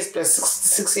 years 10 years plus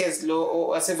 6 years lo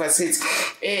wasevarsity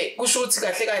kusho ukuthi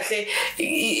kahle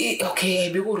okay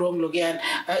beku wrong lokuyana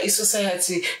I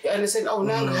society understand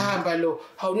awunangihamba lo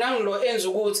awunangi lo enza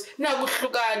ukuthi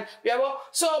nakuhlukana uyabo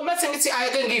so mase ngithi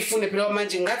ayike ngifune phela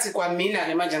manje ngathi kwamina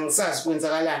ke manje ngisazi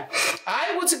kwenzakalani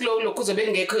hayi ukuthi kuloko kuzobe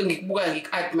ngekho ngikubuka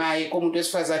ngikadmire komuntu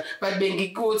wesifazane but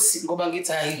bengikuthi ngoba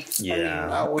ngithi hayi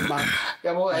awuma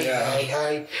yabo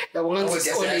hayi yabo ngithi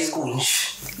esikoleni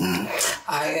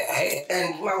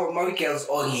and my girls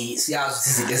only siyazi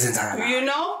izinto ezenzakala you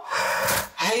know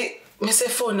hayi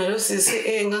mesefona lo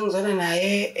sisi ngangizwana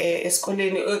naye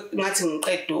esikoleni ngathi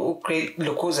ngiqeda ugrade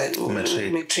lokhuza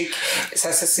matric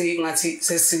ngathi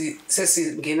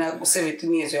sesingena ku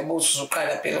 17 years yabo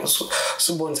usuqala phela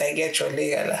usubonza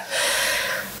ikuyajoleka la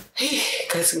Hey,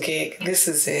 this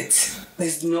is it.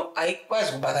 There's no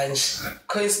ayikwazi kuba kanje.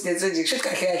 Coincidence nje kusho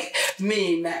kahle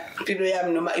mina impilo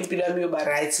yami noma impilo yami yoba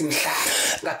right mhla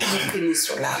ngaphila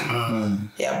iqiniso lami.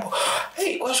 Yabo.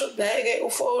 Hey, kwasho ke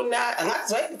ufona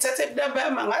angazi ngithathe inamba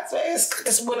yami angazi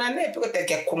esikhathi sibonane phi kodwa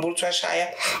ngiyakukhumbula ukuthi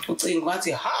washaya ucingo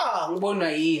ngathi ha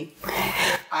ngibonwa yini.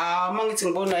 Mangithi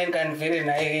ngibonwa yini kanti vele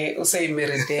naye ke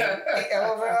useyimarried.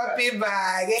 Yabo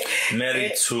baphiba ke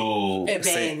married to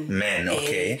men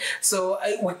okay. So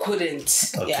we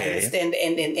couldn't understand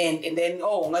and then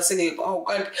ngase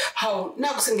how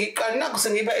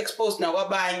nakusengiba exposed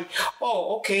nakwabanye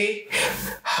okay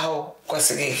how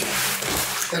kwaseke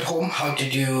at home how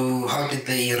did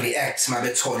they react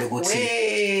mabethola ukuthi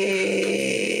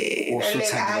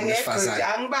usuthanda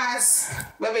umfazana angibasi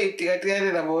babe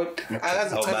idikatikane labo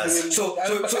akazi uchaze so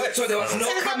there was no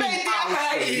coming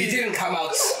out he didn't come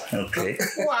out okay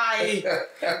why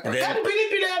then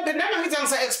pilipili yambe nama ngithi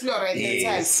ngisa explore at that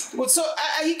time so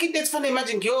ayikho into efana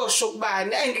imagine ngiyosho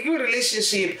kubani ngikwi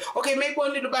relationship okay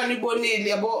mayibonile ubani ibonile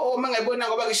yabo mangayibona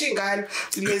ngoba ngisho ingane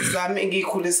lezi zami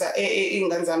engikhulisa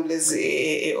ingane zami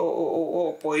lezi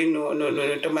boy no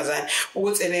ntombazana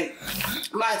ukuthi ene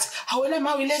mathi awena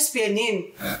mawi lesbian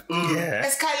yini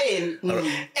esikhaleni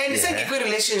and sengikwi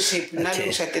relationship nalo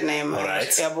ngishade naye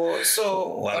manje yabo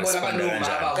so wabona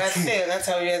ngahleka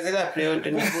ngathi awuyazela leyo nto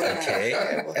nibona. Okay.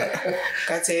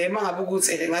 Kathi mangabe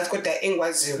ukuthi ngathi kodwa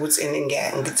engikwaziyo ukuthi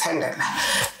ngithanda la.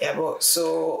 Yabo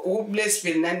so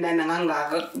ublessed nani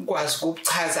ngangakwazi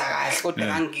ukuchaza kahle kodwa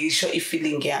ngangisho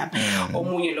ifeeling yami.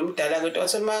 Omunye lo mdala kodwa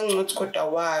wathi mangcothi kodwa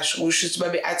washo usho ukuthi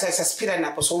babe athi sasiphila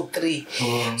nabo so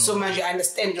 3. So manje I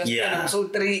understand just so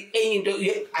 3 into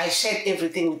I shared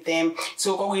everything with them.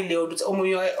 So kwakuyileyo ukuthi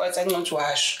omunye wathi angcothi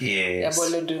washo. Yabo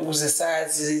lo nto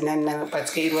uzesazi nani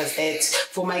but it was that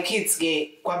for my kids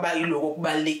ke kwaba yiloko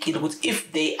kubalekile ukuthi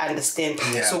if they understand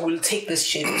so we'll take this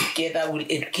shit together, we'll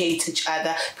educate each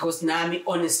other because nami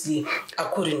honestly I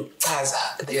couldn't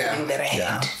chaza the feeling that I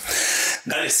had.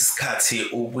 Ngalesi sikhathi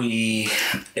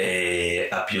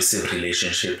abusive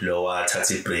relationship lo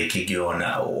wathatha break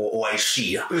kuyona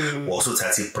owayishiya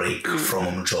wasuthatha break from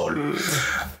umjolo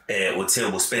uthe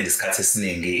ubuspend isikhathi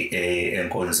esiningi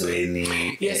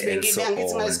enkonzweni. Yes, bengithi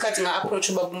ngesikhathi nga-approach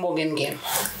ubaba Mbongeni Ngema.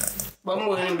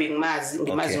 Bambona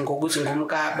ngimazi ngokuthi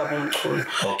ngumka baba umculo.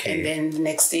 And then the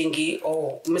next thing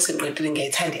mase ngiqedile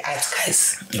ngiyayithanda iart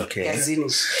guys. Yazini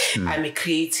I'm a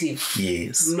creative.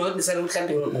 Yes. Not necessarily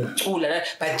mhlambe ngicula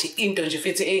but into nje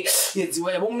futhi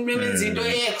yenziwa yabo umuntu wenza into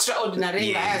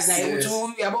extraordinary ngayazi naye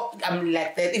ukuthi yabo I'm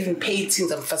like that, even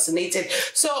paintings I'm fascinated.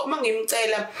 So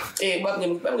mangimcela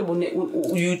bangibone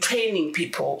you training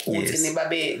people ukuthi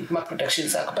nebabe ma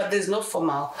productions akho but there's no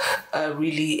formal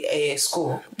really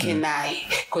school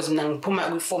because mina ngiphuma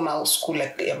kwi-formal school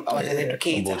like I was an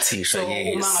educator. So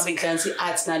uma ngabe ngihlanganisa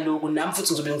i-arts naloku nami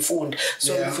futhi ngizobe ngifunda.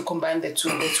 So if you combine the two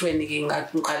ke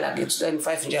ngathi ngiqala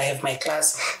nge-2005 nje I have my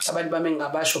class. Abantu bami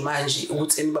ngabasho manje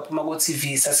ukuthi baphuma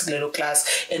ku-TV sasikulelo class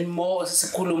and more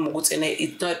sisikhuluma ukuthi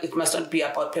it must not be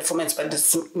about performance but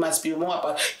it must be more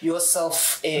about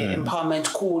yourself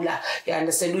empowerment cooler. You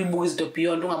understand uyibuka izinto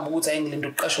beyond ungabuka ukuthi ayingilinde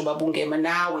uqasho baba uNgema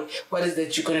nawe what is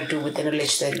that you're going to do with the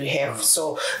knowledge that we have.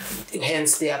 So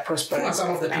hence they are prospering. Who are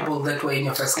some of the people that were in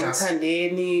your first class?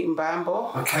 Mthandeni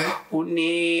Mbambo. Okay.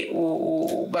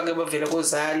 Bake bavela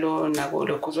kozalo nako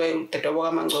lokho udadwa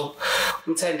kwaMangcobo.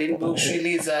 Mthandeni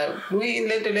bokushiliza.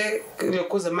 Lento le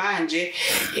lokuza manje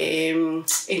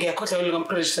ngiyakhohlwa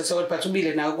ngomproject so but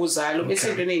ubile nako kuzalo bese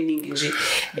into eziningi nje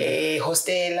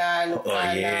hostela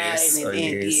lokala so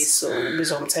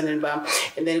bizwa Mthandeni bami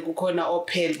and then kukhona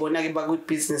ophel bona ke baku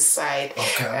business side.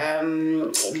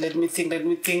 Let me think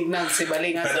now. But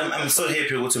I'm so happy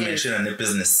to mention on the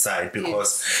business side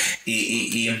because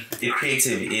the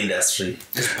creative industry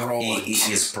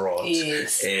is broad.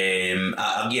 Yes.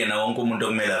 Again, wonke umuntu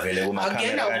okumele avele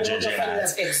kuma-camera kanje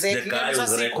njengathi. The guy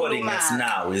who's recording us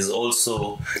now is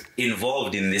also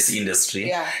involved in this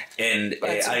industry. And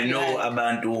I know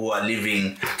abantu who are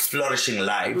living flourishing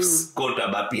lives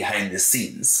kodwa ba behind the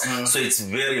scenes. So it's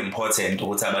very important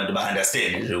ukuthi abantu ba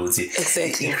understand ukuthi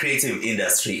the creative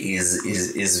industry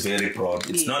is very broad.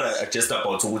 It's not just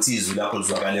about ukuthi izwi lakho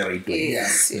lizwakale radio.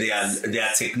 They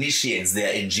are technicians, they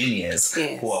are engineers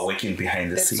who are working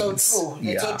behind the scenes. That's so true.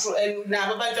 It's so true. And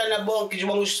nabo abantwana bonke nje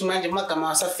bangisho manje magama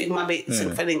wasafika mabe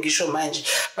sekufanele ngisho manje.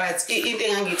 But into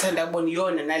engangithanda kubona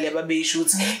iyona nale babeyisho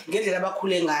ukuthi ngendlela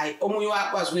abakhule ngayo omunye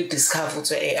wakwazi ukudiscover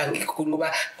ukuthi angikho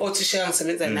ngoba othisha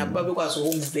ngisebenza nabo babekwazi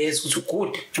ukuveza ukuthi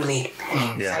good Junile.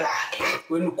 Salake.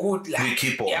 When good la. We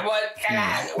keep on. Yabo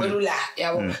salake when ula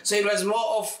yabo. So it was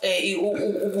more of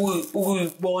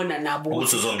ukubona nabo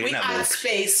we are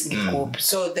space group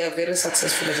so they're very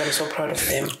successful and I'm so proud of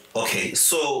them. Okay,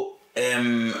 so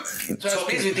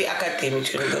talking with the academic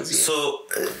so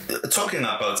talking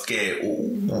about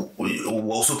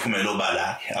usuphumela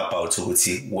obala about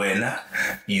ukuthi wena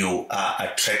you are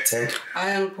attracted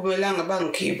ayangiphumelanga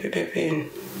bangikhiphe ephepheni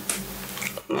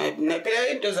phela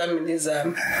into zami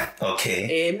lezami.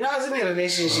 Okay. Mina was in a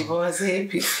relationship, I was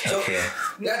happy. Okay.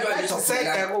 That's why I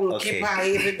decided to keep her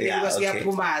everything because we are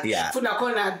pumas. Funa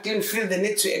khona I didn't feel the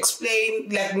need to explain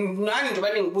like nani nje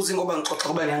bani ngibuza ngoba ngixoxa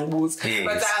kuba ngiyabuza.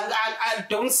 But I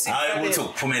don't see. Hayi ukuthi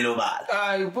ukuphumela obala.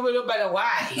 Uphumela obala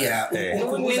why?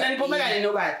 Mina niphumela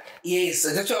nobani? Yes,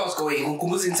 that's where I was going.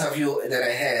 Nkumbuza interview that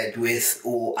I had with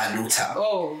Aluta.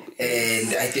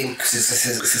 And I think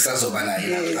sisazobana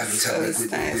Aluta with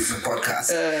the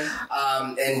podcast.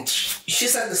 And she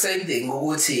said the same thing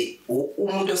ukuthi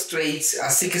umuntu straight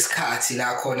asike isikhathi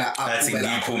la khona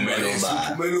aphumela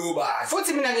obala.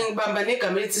 Futhi mina ngibamba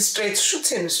negama elithi straight, shoot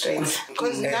him straight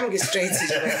because nami ngi straight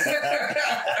nje.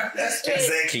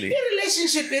 Exactly.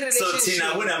 Relationship. So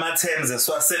thina kunama terms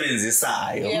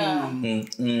esiwasebenzisayo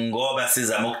ngoba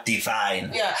sizama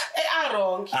ukudefine.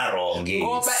 Are wrong.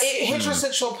 Ngoba a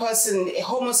heterosexual person, a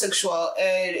homosexual,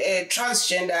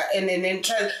 transgender and then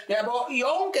homosexual yabo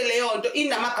yonke leyo nto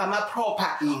inamagama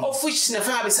proper of which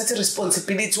sinafanga ngabe sathi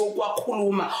responsibility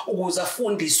ukwakhuluma ukuze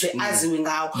afundiswe aziwe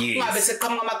ngawo ngabe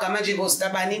seqhamuka amagama nje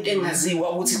ngositabani into engaziwa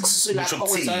ukuthi kususela lapho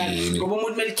kwenzakala ngoba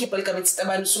umuntu melikhipha ligama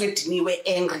esitabani usuke ediniwe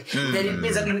angry then it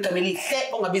means akulona igama elihle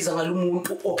ongabiza ngalo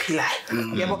umuntu ophilayo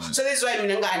yabo so that's why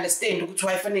mina nga-understand ukuthi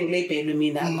why fanele ngilabelwe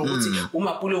mina ngokuthi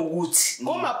uMapule ukuthi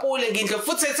ngoMapule ngindlo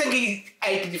futhi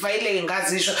sengi-identifyile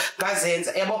ngazisho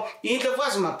ngazenza yabo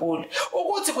INdlovukazi Mapule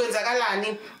ukuthi kwenzakalani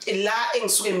la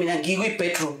engisuke mina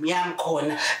ngikwi-bedroom yami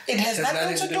khona it has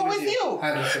nothing to do with you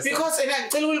 100%. Because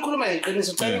ngicela ukulikhuluma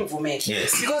leqiniso ngicela ngivumele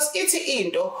because ithi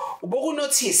into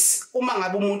ubokunotice uma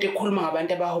ngabe umuntu ekhuluma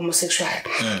ngabantu abahomosexual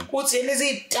uthi lezi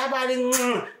itabani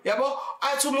yabo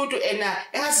athi umuntu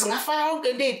engathi singafaka yonke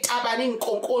into itabani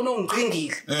inkonkono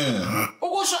ongiqingile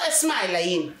ukusho esmile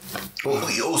yini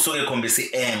usuke ekhombisa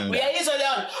ieng uyayizwa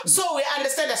leyo so we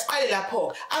understand asiqale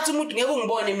lapho athi umuntu ngeke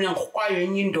ungibone mina ngiqwayo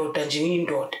enye indoda nje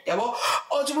indoda yabo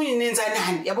othi umuntu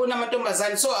nenzanani yabona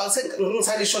amantombazane so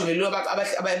ngisalisho ngelo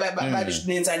abalisho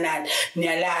nenzanani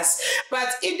niyalazi but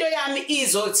into yami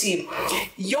izothi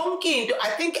yonke into I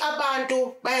think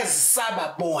abantu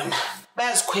bayazisaba bona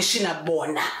bayaziquestiona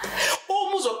bona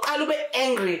uma uzoqala ube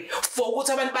angry for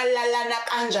ukuthi abantu balalana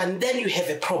kanjani then you have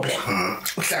a problem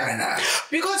uhlangana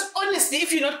because honestly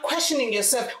if you're not questioning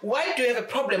yourself why do you have a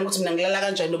problem ukuthi mina ngilala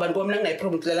kanjani nobantu ngoba mina nginayi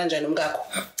problem ukulala kanjani umkakho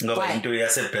ngoba into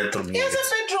yase bedroom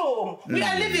we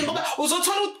are living ngoba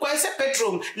uzothola ukuthi kwayise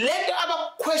bedroom lento aba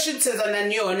questions sezana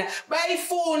niyona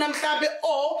bayifuna mhlambe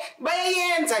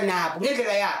bayenza nabo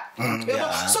ngendlela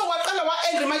yabo so waqala wa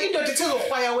angry manje indoda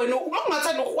ithezokhwaya wena uma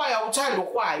ungathanda ukhwaya uthanda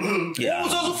ukhwaya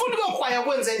uzozufuna ukukhwaya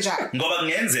kwenze njani ngoba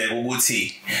kungenzeka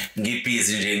ukuthi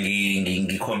ngibhizi nje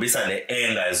ngikhombisa le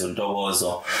anger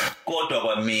ezontokozo kodwa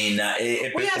kwamina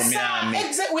ebedroom yami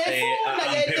I'm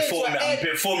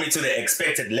performing to the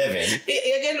expected level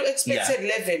again expected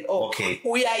level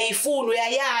uyayifuna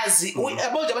uyayazi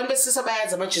yabo nje abantu besisa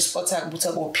bayazi ama-G-spot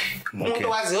akubutha kuphi umuntu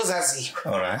wazi ozaziyo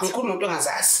ngikhuluma umuntu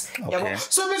ongazazi yabo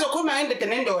so bezokhuluma ngendoda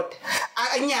nendoda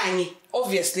anyanye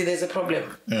obviously there's a problem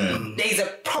there is a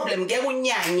problem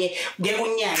ngekunyanye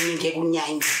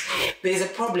there is a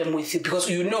problem with you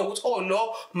because you know ukuthi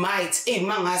lo might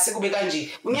mangase kube kanje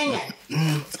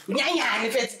unyanyani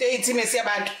mfethu team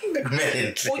esiyabantu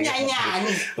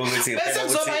unyanyani bese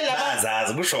kuzoba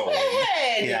labazazi busho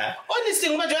honestly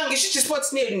ngoba nje ngisho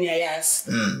i-sports name niyayazi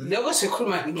lokho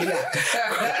sikhuluma ngila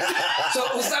so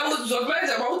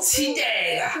uzobenza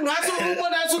bawuthinteka ngathi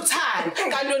ubona ukuthi uthanda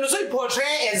kanti wena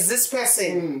uzoyiportray as this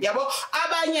person yabo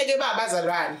abanye ke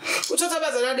babazalwane uthatha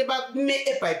abazalwane bame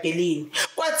eBhayibhelini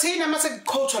kwathina mase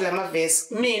quote lama verse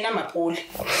mina Mapule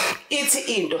ithi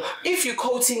into if you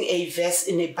quoting a verse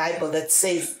in a Bible that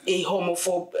says a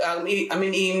homophobe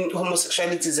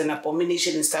homosexuality is an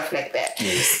abomination and stuff like that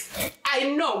I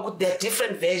know there are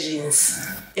different versions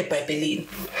eBhayibhelini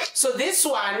so this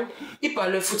one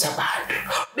ibhalwe futhi abantu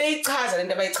beyichaza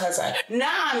lento abayichazayo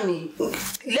nami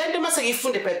lento mase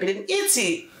ngifunde eBhayibhelini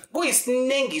ithi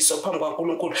kuyisinengiso phambi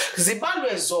kwaNkulunkulu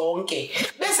zibalwe zonke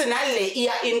bese nale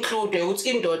iya include ukuthi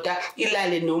indoda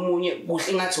ilale nomunye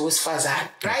kuhle ngathi wesifazane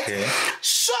right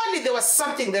surely there was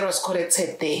something that was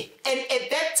corrected there and at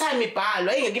that time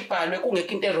ibhalwa ingekibhalwe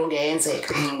kungekho into wrong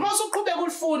yayenzeka mase uqhubeka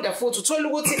ulifunda futhi uthola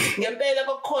ukuthi ngempela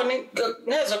kokukhona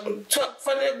ngezwe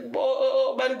kufanele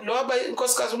abantu lo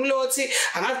abankosikazi umlothi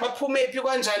angazi baphume ephi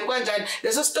kanjani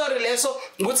leso story leso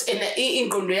ukuthi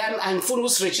ingqondo yami angifuni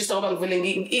ukusiregister ngoba ngivele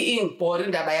ingibhora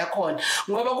indaba yakhona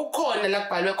ngoba kukhona la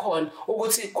kubhalwe khona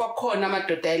ukuthi kwakhona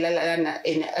amadoda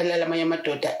ayalala amanye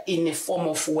amadoda in a form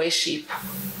of worship.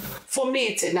 For me,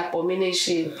 it's an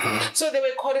abomination. So they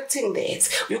were correcting that.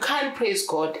 You can't praise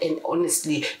God and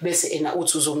honestly, and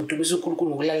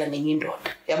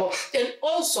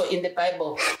also in the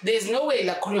Bible, there's no way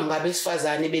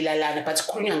but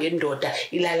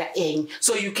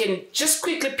so you can just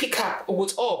quickly pick up of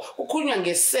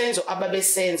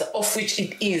which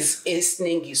it is a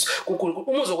snengis.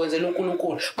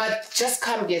 But just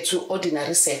come there to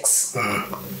ordinary sex.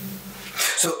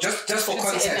 So just for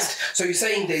context, so you're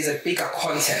saying there's a bigger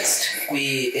context.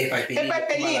 They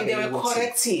were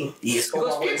correcting. Yes,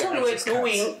 because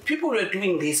people were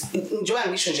doing this. Let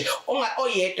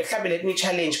me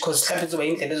challenge because from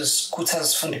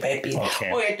the Bible.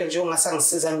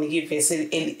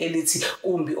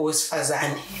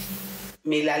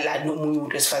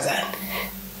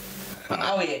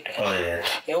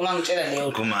 awuyedwa ungangitshela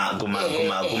leyo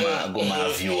kuma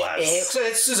viewers so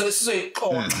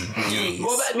sizoyiqoqa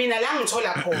ngoba mina la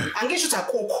ngithola khona angisho ukuthi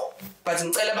akukho but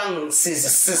ngicela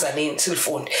bangisiza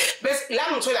nesifunde bese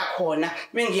la ngithola khona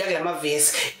mengiya kulama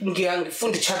verse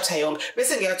ngifunda ichapter yonke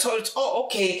bese ngiyathola ukuthi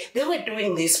okay they were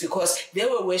doing this because they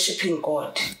were worshiping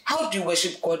God. How do you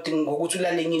worship God ngokuthi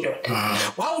ulale enye indoda?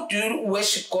 How do you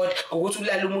worship God ngokuthi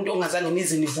ulale umuntu ongazange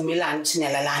nize nivumelane ukuthi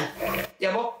niyalalana?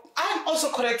 Yabo, I'm also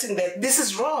correcting that this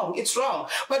is wrong. It's wrong.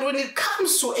 But when it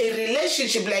comes to a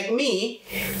relationship like me,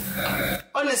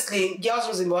 honestly, ngiyazi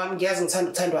umzimba wami ngiyazi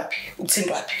ngithanda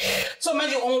ukuthindwa wapi. So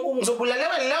manje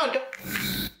ngizobulalewa leyo nto.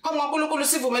 Phambi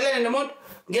sivumelane nomuntu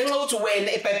ngenxa ukuthi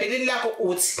wena eBhayibhelini lakho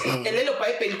uthi lelo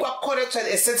Bible kwa correct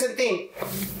a certain thing.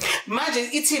 Manje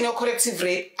ithi no corrective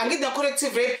rape. Angithi no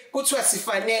corrective rape kuthiwa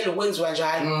sifanele ukwenziwa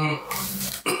njalo.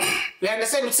 You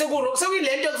understand ukuthi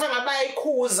sekuyilento okufanele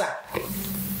ngabayikhuza.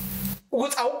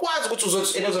 Ukuthi awukwazi ukuthi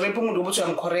uzorepa umuntu ukuthi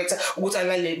uyamcorrecta ukuthi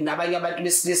alale nabanye abantu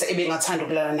besilisa ebengathanda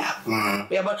ukulala nabo.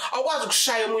 Uyabona awukwazi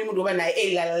ukushaya omunye umuntu oba naye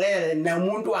elalela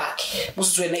namuntu wakhe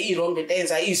ukuthi wena i-wrong into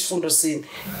enza isifundo sini.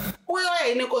 Uyaya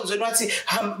yini enkonzweni wathi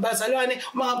bazalwane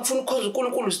uma ngabe ufuna ukukhonza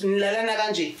uNkulunkulu nilalana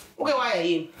kanje uke waya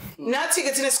yini nathi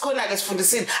ke thina sikhona ke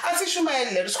sifundisini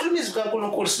asishumayele lelo sikhuluma izwi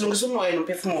kaNkulunkulu silungisa umoya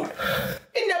nomphefumulo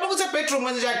indaba ukuthi bedroom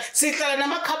kanjani sihlala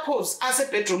nama couples ase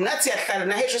bedroom nathi yahlala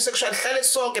na heterosexual hlale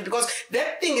sonke because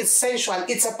that thing is sensual.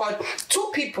 It's about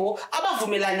two people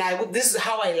abavumelanayo ukuthi this is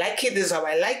how I like it, this is how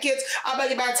I like it.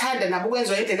 Abanye bayathanda nabo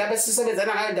kwenziwa indlela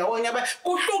abasisebenzana ngayo ndawonye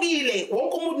kuhlukile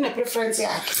wonke umuntu ne preference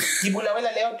yakhe.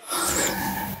 Ngibulawela leyo nto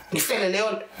ngifele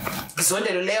leyo nto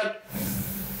ngizondelo leyo nto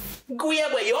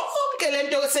kuyekwe yonke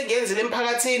lento esengenzile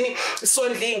emphakathini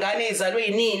sondla izingane ezalwe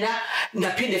yinina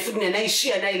ngaphinde futhi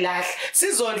nenayishiya nayilahla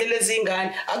sizondle lezi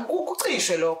izingane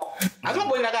akucishwe lokho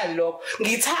akubonakali lokho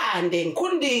ngithande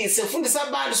ngikundise ngifundisa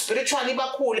abantu spiritually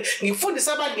bakhule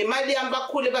ngifundisa abantu ngemali yami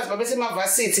bakhule bazi babe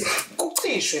semavasithi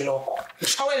kucishwe lokho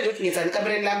ngishawele nje ukuthi ngizana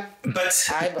ekamereni lami but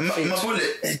Mapule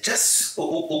just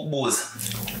ukubuza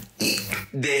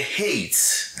the hate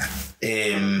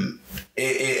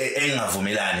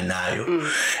engavumelani nayo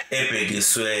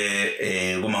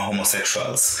ebhekiswe kuma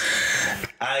homosexuals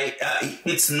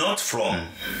it's not from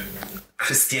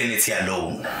Christianity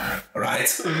alone,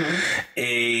 right?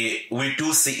 We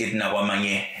do see it in our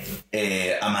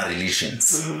ama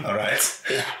religions, all right?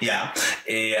 Yeah.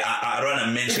 I don't want to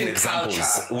mention even examples.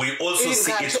 Culture. We also Even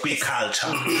see culture. it with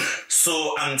culture.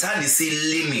 So I'm telling you,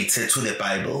 limited to the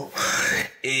Bible.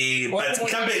 But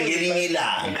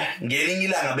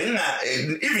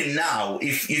even now,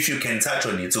 if you can touch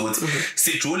on it, so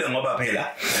sijule ngoba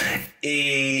phela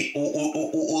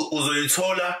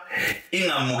uzoyithola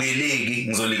ingamukeleki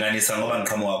ngizolinganisa ngoba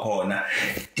ngiqhamuka khona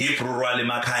deep rural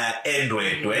emakhaya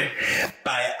endwedwe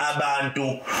by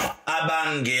abantu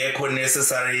abangekho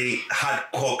necessary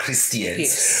hardcore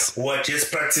Christians who are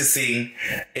just practicing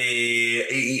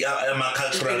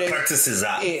cultural practices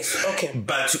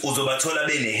but uzobathola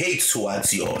bene hate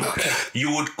towards you.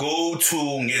 You would go to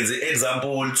ngenze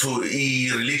example to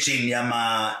religion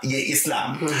ye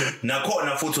Islam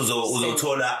nakhona futhi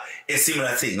uzothola a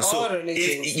similar thing. So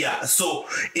so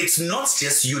it's not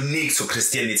just unique to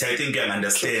Christianity. I think you can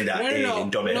understand that.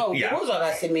 No. Yeah.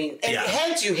 And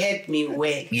hence you heard me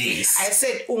well. Yes. I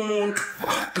said umuntu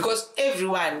because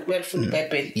everyone will fund the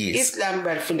Bible. Yes. Islam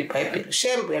will fund the Bible.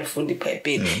 Shem will fund the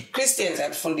Bible. Christians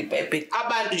will fund the Bible.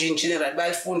 Abantu in general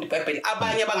will fund the Bible.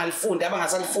 Abanye abangalifundi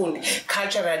abangasalifundi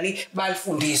culturally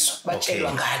bayifundiswa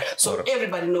batshelwa ngalo. So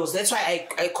everybody knows. That's why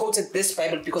I quoted this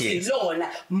Bible because ilona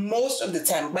most of the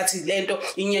time but lento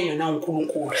inyenyo na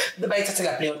uNkulunkulu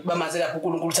bayithathela leyo bamazela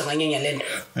uNkulunkulu thanganyenya lento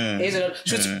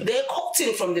they're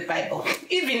quoting from the Bible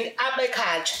even abe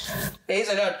culture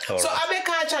so abe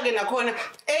culture ke nakhona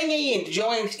enye into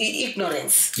join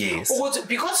ignorance ukuthi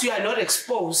because you are not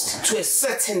exposed to a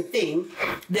certain thing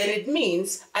then it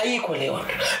means ayikho leyo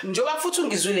nto njoba futhi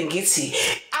ungizwile ngithi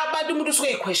abantu umuntu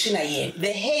usuke equestiona yena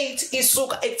the hate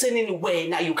isuka ekuthenini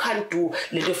wena you can't do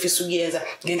lento ofisa ukuyenza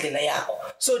ngendlela yakho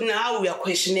so now we are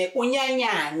questioning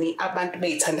unyanyani abantu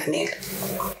beyithandanela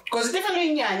because definitely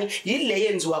unyanyani yile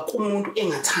yenziwa kumuntu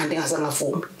engathanda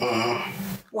engazangavumi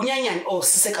unyanyani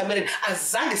sisekamereni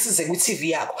azange size ku TV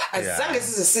yakho azange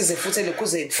size futhi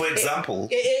lekuzeni for example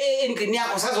endlini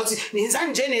yakho sazothi nenza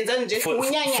nje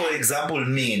unyanyani for example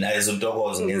mina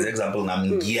ezomtokozo ngenza example ngami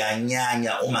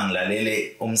ngiyanyanya uma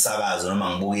ngilalele umsakazo noma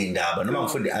ngibuka indaba noma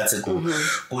ngifunda article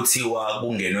kuthiwa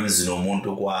kungenwe emzini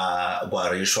womuntu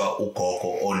kwarishwa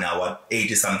ugogo ona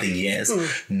 80 something years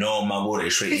noma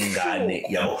kurishwe ingane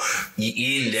yabo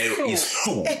in there is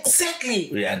true exactly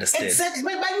you understand exactly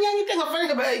banyanya into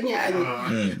engafanele abayanyani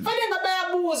fanele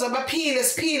ngabayabuza baphile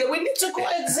siphile we need to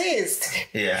coexist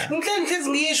ngihlezi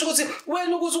ngisho ukuthi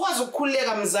wena ukuze ukwazi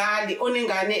ukukhuleka mzali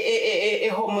onengane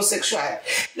homosexual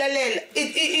lalela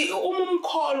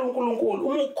umkholo uNkulunkulu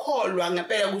umkholwa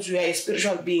ngempela ukuthi you are a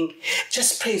spiritual being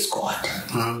just praise God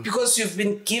because you've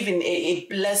been given a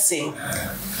blessing.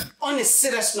 On a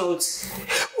serious note,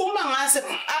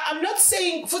 I'm not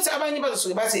saying futhi abanye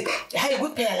bazosuke bathi hey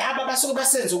kuphela laba basuke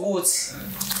basenza ukuthi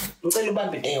ngicela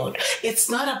ubambe into. It's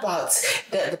not about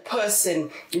the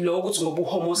person lo ukuthi ngoba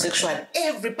homosexual.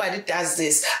 Everybody does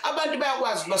this. Abantu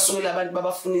bayakwazi basukela abantu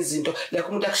babafuna izinto like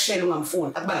umuntu akushela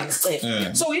ungamfuni akubanga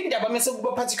isicefe. So indaba mase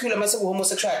kuba particular mase ku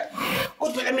homosexual.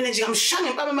 Kuthi phela mina nje ngamshanga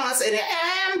impama mangase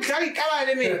ngidlala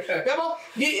ikabane mina. Yabo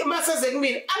maseze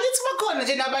kumina. Angithi bakhona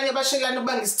nje nabanye abashelana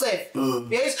ukubanga isicefe.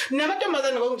 Yes,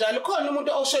 namantombazane ngokunjalo khona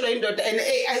umuntu oshelwa indoda and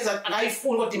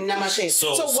akayifuni kodwa imnamashe.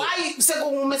 So why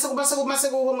sekumase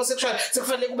ku homosexual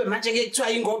sekufanele kube manje ke kuthiwa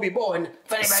ingoba ibona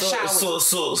kufanele bashawe.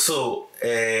 So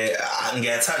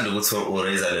ngiyathanda ukuthi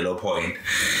uraise lelo point.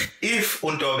 If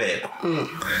uNtobeko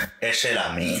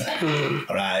eshela mina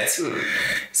right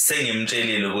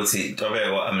sengimtshelile ukuthi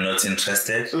Ntobeko I'm not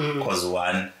interested because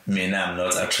one mina I'm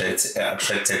not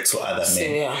attracted to other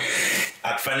men.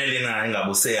 Akufanele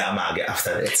ngingabuse amake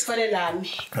after that. Kufanele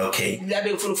lami. Okay.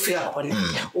 Labe ngifuna ukufika khona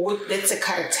ukuthi that's a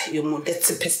character yomuntu, that's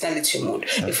a personality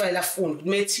yomuntu. If I lafuna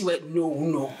methiwe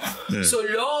no. So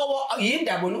lowo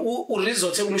yindaba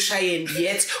uresort ekumshayeni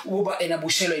yet uba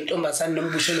enabushelwa intombazane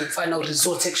nombushelo ukufana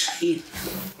uresort ekushayeni.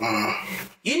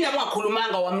 Yindaba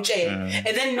ungakhulumanga wamtshela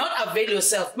and then not avail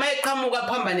yourself. Mayeqhamuka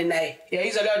phambane naye.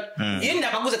 Yayizwa lento.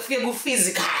 Yindaba kuze kufike ku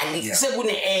physically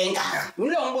sekune anger.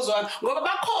 Ngilo umbuzo wami ngoba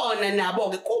bakhona nabo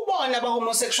ke kubona aba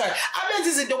homosexual abenza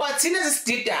izinto kwathina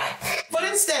ezisididayo. For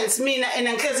instance mina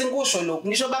enangihlezi inkusho lokho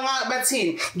ngisho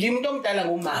bathini ngimuntu omdala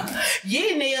ngumama.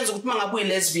 Yini eyenza ukuthi mangabe uyi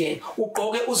lesbian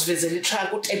ugqoke uzivezele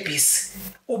itrunk utebhisi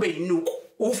ube yinuku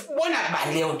ubona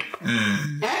kubani leyo nto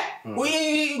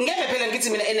ngeke phela ngithi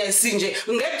mina NLC nje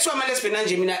ngeke kuthiwa ama lesbian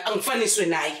manje mina angifaniswe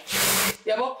naye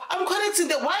yabo I'm connecting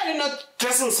the why are you not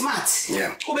dressing smart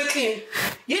ube clean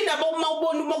yindaba uma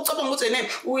ucabanga ukuthi ne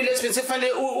uyi lesbian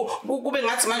sefanele kube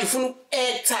ngathi manje ufuna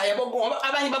uactor yabo ngoba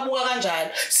abanye babuka kanjalo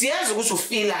siyazi ukuthi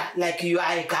ufila like you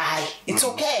are a guy it's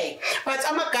okay but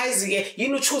ama guys ke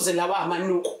yini uchoose lawa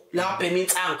amanuku lawa bhema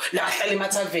intsango la hlala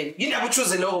emathaveni yindaba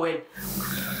uchoose lo wena.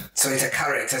 So it's a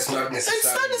character, it's not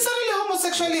necessarily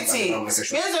homosexuality.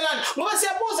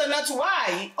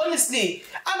 Why? Honestly,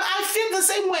 I feel the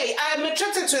same way. I am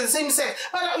attracted to the same sex,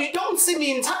 but you don't see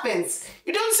me in tuppence.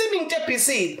 You don't see me in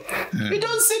TPC. You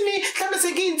don't see me.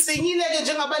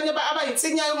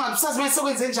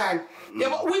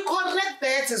 We correct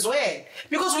that as well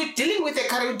because we're dealing with a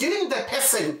character, we're dealing with a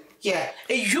person. Yeah,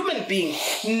 a human being,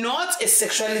 not a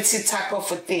sexuality type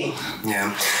of a thing.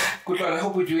 Yeah. Good Lord, I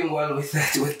hope we're doing well with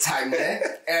that, with time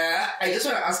there. I just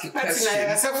want to ask a question.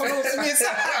 I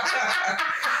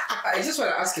just want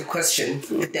to ask a question,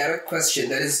 a direct question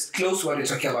that is close to what we're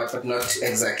talking about, but not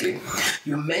exactly.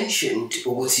 You mentioned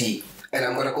Uguti, and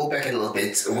I'm going to go back a little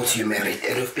bit, what you married,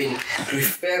 and you've been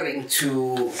referring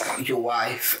to your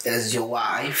wife as your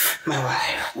wife. My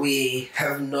wife. We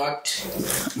have not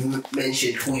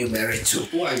mentioned who you married to.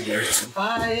 Who are you married to?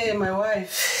 Yeah, my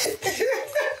wife.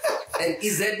 And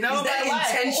is that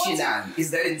intentional?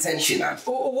 Is that intentional?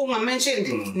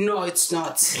 Mentioned? No, it's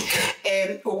not.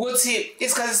 Ukuthi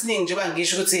isikhathi esiningi njengoba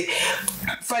ngisho ukuthi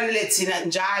kufanele thina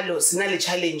njalo sinale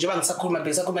challenge njengoba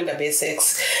ngisakhuluma indaba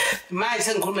ye-sex. Manje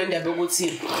sengikhuluma indaba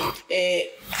yokuthi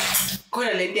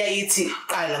khona lento yayithi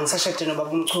qala ngisashade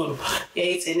nobaba umchunu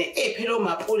yayithi phela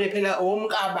uMapule phela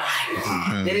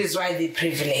omkabani. That is why they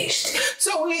privileged.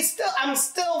 So I'm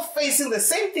still facing the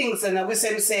same things and with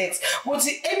same sex.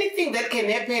 Ukuthi anything that can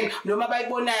happen noma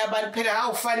bayibonayo abantu phela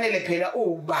awufanele phela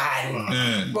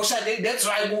ubani. Boshade that's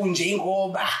why kunje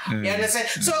ingoba. You understand?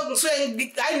 So I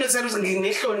know that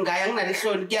nginehloni ngaya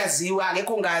nginalehloni kuyaziwa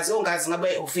akekho ongazi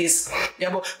ngabe office.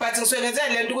 Yabo but ngizokwenza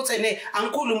lento ukuthi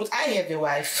angikhuluma ukuthi I have a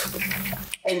wife.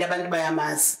 And abantu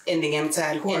bayamazi and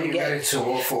ngiyamthanda. Who are you married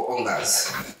to for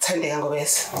Ongazi? Thandeka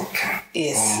Ngobese. Okay.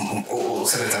 Yes.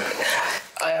 Sebenza.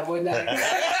 Ayabona.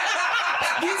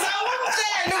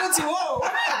 Ngizawumtshela ukuthi wo.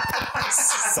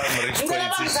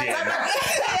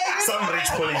 Some rich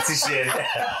politician.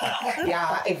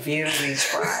 Yeah, a very rich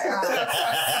a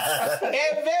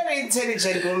very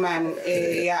intelligent woman.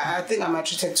 Yeah, I think I'm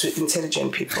attracted to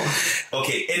intelligent people.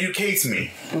 Okay, educate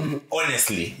me.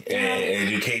 Honestly,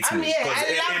 educate me. Yeah, I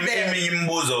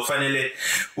love finally,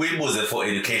 we buze for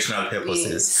educational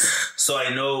purposes. Yes. So I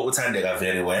know Uthandeka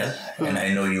very well, and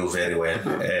I know you very well.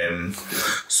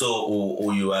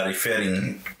 So you are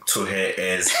referring to her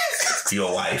as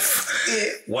your wife.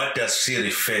 What does she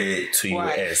refer to you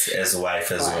as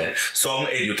wife as well? So I'm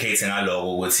educating her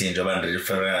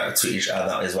refer to each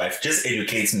other as wife. Just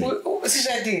educate me.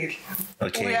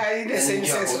 Okay. We are in the same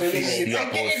sex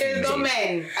relationship. There's no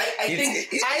man. I think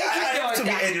I have to be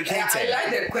educated. I like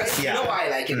that question. You know why I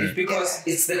like it? It's because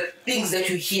it's the things that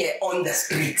you hear on the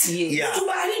street. Yeah.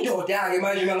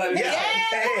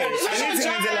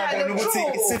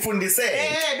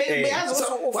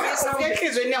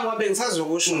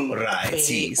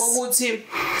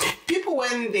 People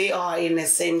when they are in a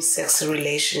same-sex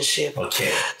relationship.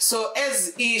 Okay. So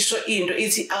as isho into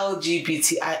it's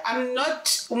LGBTI, I'm not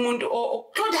umuntu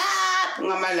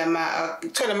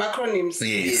acronyms.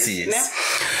 Yes.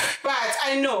 But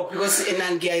I know because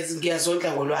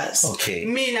ngiyazondla ngolwazi. Okay.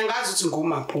 Mina ngazi ukuthi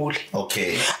ngumapule.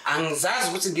 Okay. Angizazi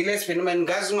ukuthi ngilesbian noma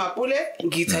ngazi umapule,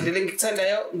 ngithandele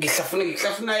ngikuthandayo,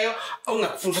 ngihlafunayo,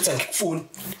 ongakufuni futhi angikufuni.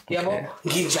 Yabo?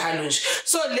 Nginjalo nje.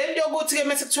 So lento ukuthi ke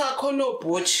mase kuthiwa khona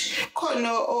obutch,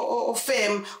 khona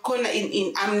ofem, khona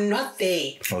in I'm not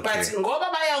there. Okay. But ngoba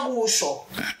bayakusho,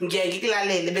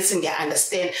 ngiyakulalela bese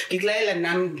ngiya-understand, ngikulalela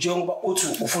nami njengoba uthi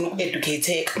ufuna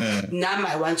uku-educate. Nami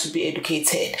I want to be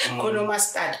educated. Khona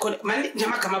mastad, khona manje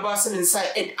amagama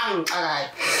abawasebenzisayo and angixakayo.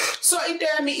 So into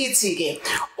yami ithi ke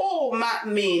uma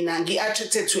mina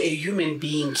ngi-attracted to a human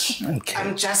being. Okay.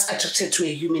 I'm just attracted to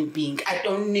a human being. I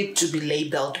don't need to be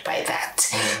labeled by that.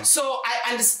 So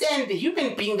I understand the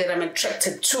human being that I'm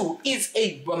attracted to is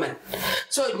a woman.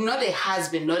 So not a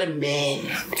husband, not a man.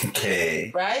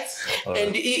 Okay. Right?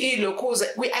 And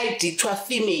we ID to a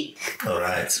female. All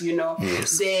right. You know?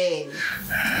 Yes. Then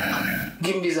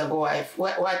give me the wife.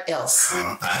 What else?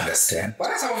 I understand.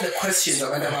 What are some of the questions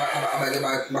about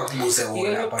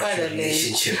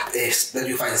relationship that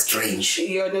you find strange?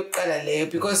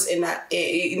 Because in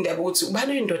the books,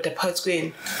 bano indoda phakathi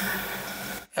kwenu.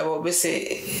 Yabo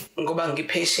bese ngoba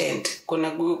ngipatient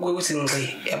kona ukuthi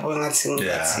ngci yabo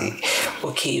ngathi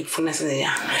okay ufuna senze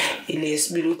ya ile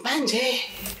sibili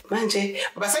manje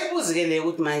basayibuzi ke le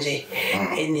ukuthi manje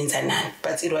enenza nani,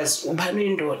 but it was ubani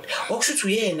indoda okusho ukuthi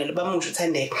uyena lo bamusho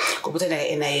uthandeka ngoba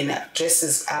uthandeka yena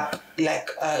dresses up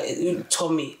like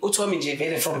Tommy nje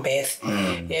vele from birth.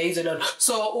 Yeah, he's a lot.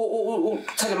 So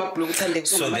uthanda amabhuluku uthandeka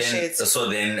kuma shirts. So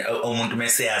then umuntu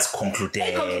mase conclude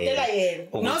yena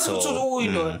not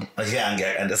ukuthi yeah,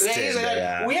 I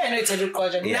understand. We are not telling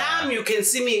you. Now you can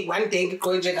see me one day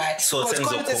going njengayo. So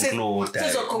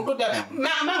conclude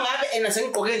mama ngabe ena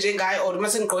sengigqoke njengayo or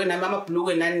mase ngigqoke nami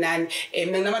amabhuluku nani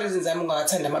mina nama reasons ami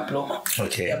ungawathanda amabhuluku.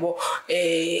 Okay. Yabo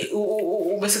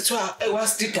bese kuthiwa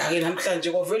wasidida ke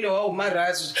namhlanje kovele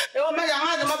wawumarazi. Manje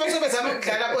angazi uma bese bezama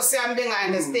ukudlala Nkosi yami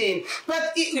benga-understand. But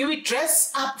we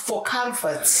dress up for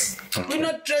comfort. We're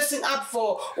not dressing up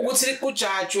for ukuthi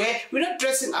kujudgwe. We're not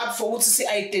dressing up for ukuthi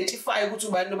si-identify ukuthi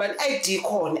ubani nobani. ID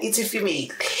khona ithi female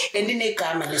and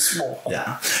inegama lesibongo.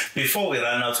 Yeah. Before we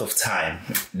run out of time,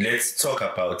 let's talk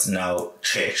about now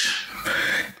church.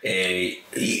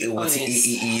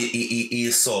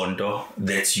 Isonto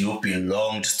that you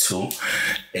belonged to.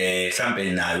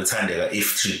 Mhlambe nayo uthandeka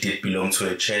if you did belong to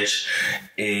a church.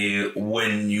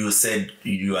 When you said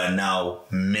you are now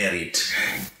married,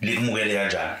 likumukele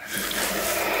kanjani?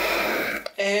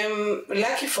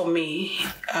 Lucky for me,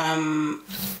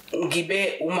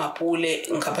 ngibe umapule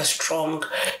ngaba strong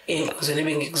enkonzweni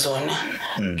bengikuzona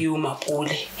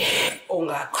ngiumapule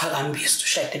ongaqhakambisa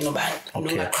ushade nobani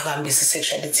nongaqhakambisa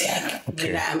sexuality yakhe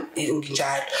mina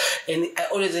nginjalo, and I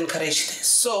always encourage this.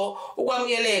 So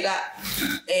ukwamukeleka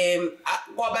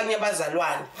kwabanye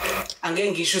abazalwane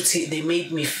angeke ngisho ukuthi they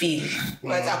made me feel,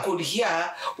 but I could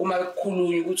hear uma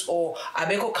bekhulunywa ukuthi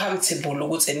abekho comfortable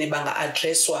ukuthi nebanga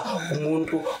addresswa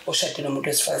umuntu oshade nomuntu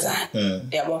wesifazane.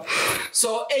 Yabo,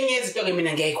 so enye izinto ke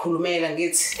mina ngiyayikhulumela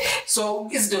ngithi so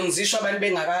izinto ngizisho abantu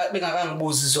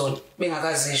bengakangibuzi zona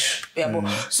bengakazisho. Yabo,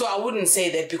 so I wouldn't say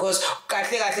that because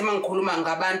kahle mangikhuluma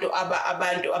ngabantu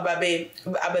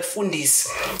abefundisi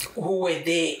who were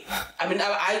there. I mean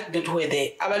I don't who were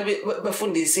there. Abantu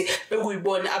befundisi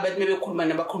bekuyibona abantu bebekhuluma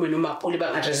nabakhuluma nomapuli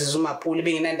bangadrasses umapuli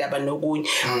benginandaba nokunye.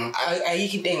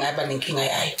 Ayikho into engaba nenkinga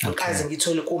yayo. Akaze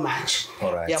ngithole kumanje.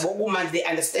 Yabo kuma they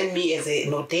understand me as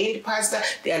an ordained pastor,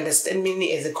 they understand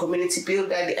me as a community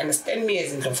builder, they understand me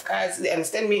as INdlovukazi, they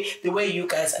understand me the way you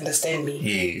guys understand me.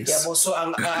 Yes. Yabo, so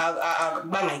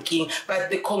but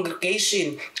the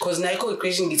congregation, because now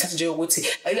congregation ngithatha nje ukuthi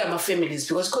ayila families,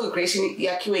 because congregation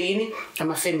yakhiwe yini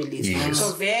ama families. Yes.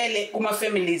 So vele kuma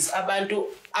families abantu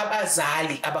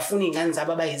abazali abafuna ingane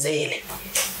zabo abayizele.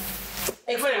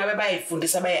 ekufanele ngabe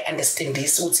bayifundisa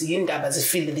bayi-understandisa ukuthi yindaba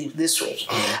zifeel this way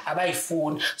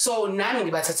abayifuni so nami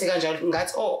ngibathathe kanjalo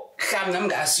ngathi mhlawumbe nami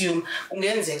ngi-assume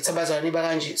kungenzeka ukuthi abazalwane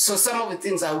bakanje so some of the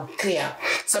things are clear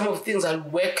some of the things are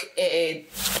work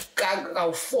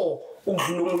kawu-4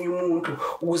 ukudlula omunye umuntu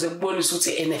ukuze kubonise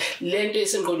ukuthi lento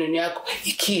esengqondweni yakho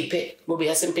ikhiphe ngoba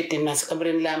yasempedeni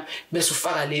nasekamereni lami bese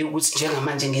ufaka leyo ukuthi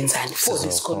njengamanje ngenzani for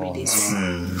this community.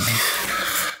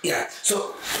 Yeah,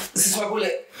 so Sis Mapule,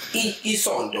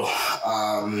 isonto,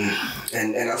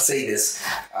 and I'll say this,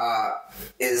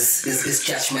 is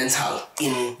judgmental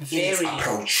in its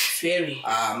approach. Very.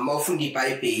 Mawufundi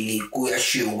iBhayibheli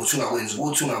kuyashiwo ukuthi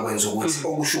ungakwenza ukuthi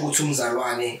okusho ukuthi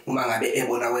umzalwane uma ngabe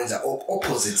ebona wenza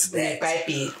opposite that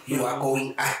you are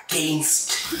going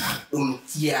against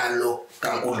umyalo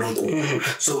kaNkulunkulu.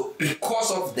 So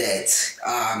because of that,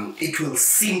 it will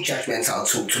seem judgmental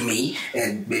to me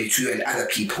and maybe to you and other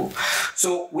people.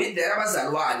 So with the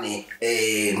abazalwane,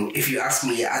 if you ask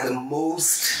me, are the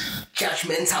most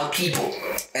judgmental people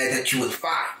that you will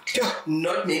find.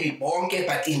 Not maybe bonke,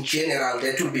 but in general,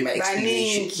 that would be my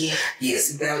explanation.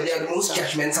 Yes, they are the most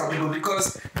judgmental people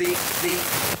because they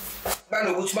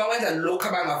banokuthi bawenza lokho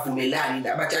abangavumelani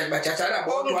bajajana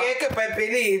bodwa ngeke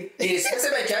eBhayibhelini yes bese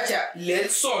bajaja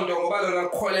lesonto ngoba lona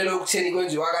ukholelwa ukutheni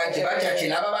kwenziwa kanje bajaje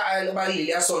laba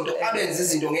abalile sonto abenza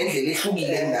izinto ngendlela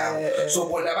ehlukile nawo so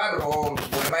bona ba wrong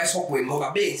bona bayisogweni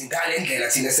ngoba benzi ngale ndlela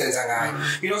thina senza ngayo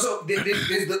you know so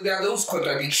there are those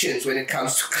contradictions when it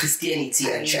comes to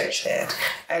Christianity and church.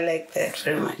 I like that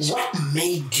very much. What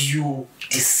made you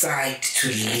decide to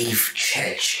leave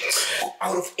church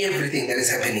out of everything that is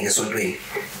happening in Sontweni?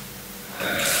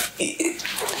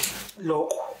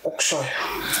 Lokho ukushoyo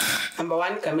number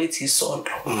 1 igama ethi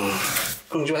isonto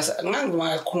ngijosa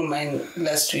ngangikhuluma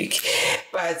last week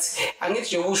but angithi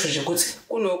nje ukusho nje ukuthi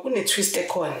kune twist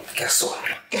ekhona ngesonto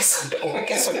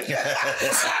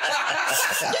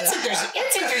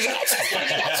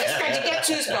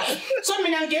so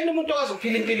mina ngiyena umuntu okwazi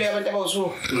ukuphila impilo yabantu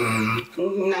abawu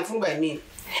mina ngifuna ukuba yimina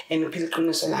and uphila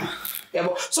iqiniso lami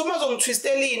yabo so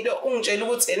mazongitwistela into ungitshela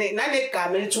ukuthi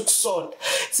nanegama elithi ukusonta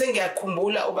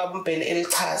sengiyakhumbula ubaba uMbhele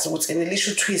elichaza ukuthi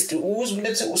lisho twist uze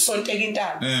ulethi usonteka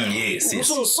intamo yes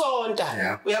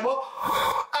usungisonta uyabo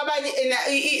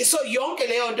abanye so yonke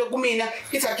leyo nto kumina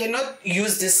if I cannot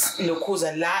use this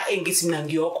lokhuza la engithi mina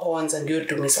ngiyokhonza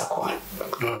ngiyodumisa khona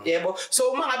yabo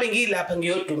so uma ngabe ngilapha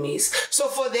ngiyodumisa so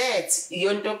for that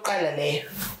yonto yokuqala leyo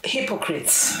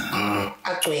hypocrites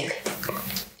agcwele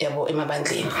yabo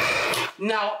emabandleni.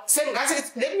 Now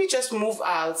sengathi let me just move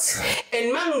out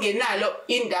and mangingenalo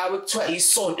indawo ekuthiwa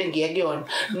isonto engiya kuyona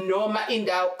noma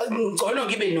indawo ngcono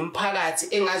ngibe nomphakathi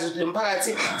engazi ukuthi lo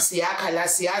mphakathi siyakha la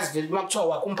siyazi vele uma kuthiwa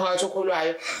wakho umphakathi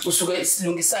okholwayo usuke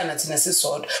silungisana thina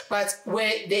sisonto but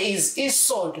where there is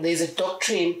isonto there is a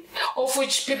doctrine of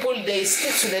which people they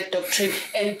stick to that doctrine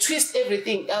and twist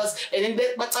everything else and then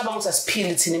bacabanga ukuthi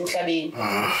asiphili thina emhlabeni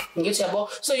ngithi yabo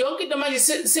so yonke into manje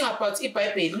singaphakathi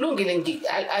iBhayibheli lungile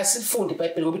asifundi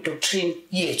iBhayibheli ngoba idoctrine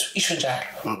yethu isho njalo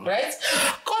right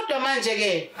kodwa manje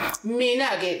ke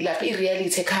mina ke lapha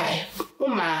ireality ekhaya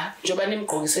uma njoba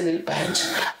nimgqokisele libhanje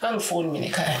angifuni mina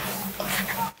ekhaya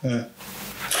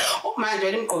uma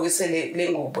nje nimgqokisele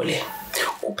lengubo le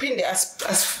uphinde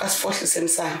asifohlise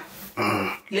emsamo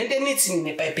lento enithi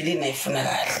neBhayibhelini ayifuna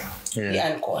kahle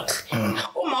yangodla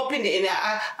uma uphinde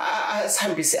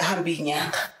asihambise ahamba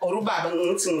inyanga or ubaba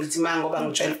ngithi manga ngoba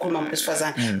ngitshela ukukhuluma umuntu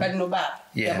esifazane but nobaba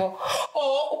yabo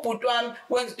ubhuti wami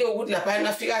wenza into ukuthi lapha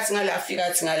afika athi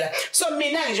ngala so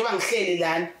mina njengoba ngihleli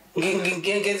lana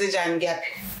ngenze njani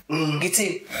ngiyaphi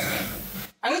ngithi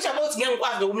angijabula ukuthi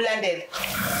ngiyangikwazi ukumlandela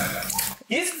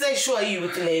Yes, they sure you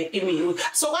with me.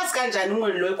 So what's kanjani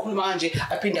umuntu lo ekhuluma kanje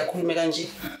aphinde akhulume kanje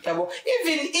yabo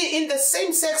even in the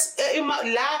same sex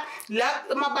la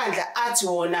amabandla athi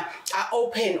wona are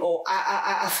open or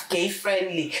are gay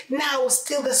friendly now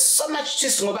still there's so much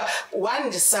twist ngoba one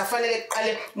nje safanele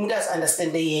kuqale umuntu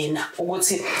understand yena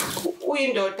ukuthi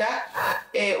uyindoda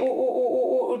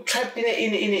trapped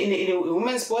in a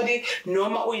woman's body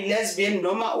noma uyi lesbian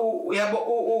noma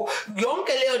yabo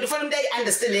yonke leyo nto fanele umuntu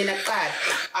understand yena kuqala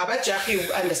abajahi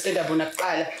understand abona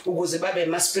kuqala ukuze babe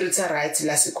ma spiritual rights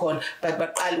la sikhona but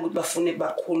baqala ukuthi bafune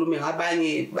bakhulume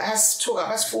ngabanye basithuka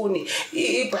basifuni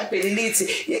iBhayibheli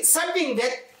lithi something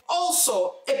that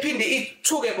also ephinde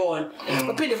ithuke bona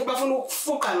uphinde futhi bafuna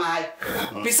ukufuqa ngayo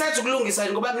besides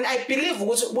ukulungisa ngoba mina I believe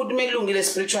ukuthi umuntu melungile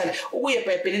spiritually ukuye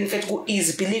eBhayibhelini futhi ku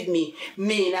easy believe me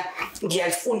mina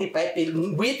ngiyalifunda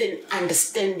iBhayibheli with an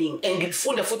understanding and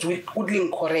ngilifunda futhi with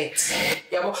correct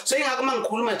yabo so ingakho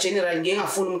mangikhuluma general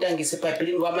ngiyengafuna umuntu angise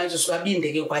eBhayibhelini ngoba manje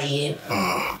usukabindeke kwayena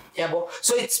yabo.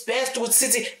 So it's best ukuthi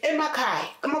sithi emakhaya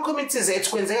ama-communities ethu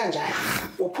kwenze kanjani.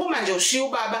 Uphuma nje ushiya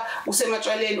ubaba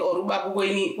usematshwaleni or ubaba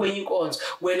kwenye inkonzo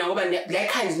wena ngoba la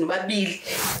ekhaya nobabili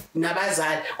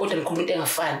nabazali kodwa nikhuluma into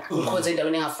engafani ngikhonza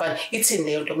endaweni engafani ithini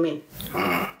leyo nto kumina.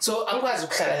 So angikwazi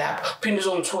ukuhlala lapho phinde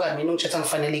uzongithuka mina ungithatha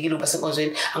ngifanelekile uba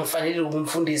senkonzweni angifanele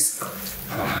umfundisi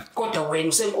kodwa wena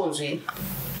usenkonzweni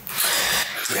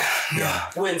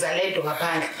wenza lento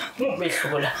ngaphandle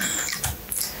umehluko la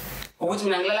ukuthi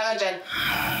mina ngilala kanjani.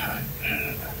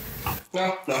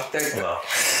 No, thank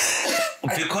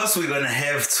you. Because we're going to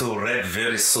have to wrap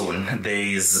very soon, there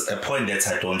is a point that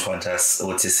I don't want us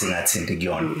to sing at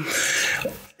Indigion.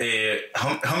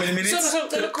 How many minutes?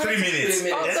 3 minutes.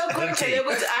 Okay.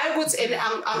 I would say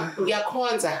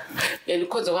ngiyakhonza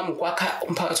elikhonza kwami kwakha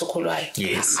umphakathi okholwayo.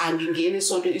 Yes. Angingeni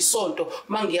isonto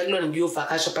mangiya kulona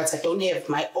ngiyovakasha but I don't have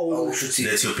my own.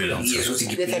 That you belong to. Yes, uthi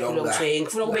ngibelong.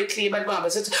 Ngifuna kube clear abantu bangabe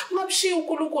sethi ungabishiya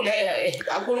uNkulunkulu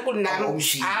uNkulunkulu nami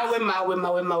awe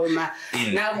ma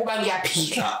na kuba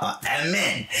ngiyaphila.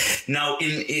 Amen. Now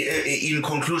in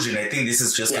conclusion, I think this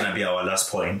is just going to be our last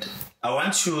point. I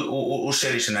want you to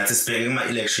share in my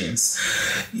elections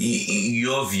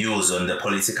your views on the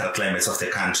political climate of the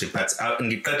country, but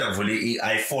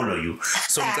I follow you.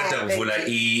 So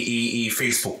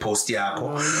Facebook post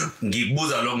yakho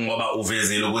ngibuza lo ngoba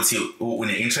uvezile ukuthi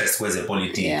une interest kweze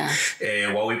politics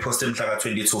wawe post mhla ka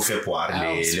 22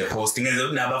 February le post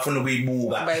ngenze nabafuna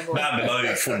ukuyibuka babe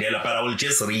bayifundela, but I will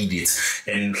just read it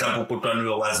and mhlawumbe uqotwana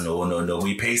uyokwazi no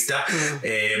kuyipaste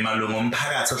malungu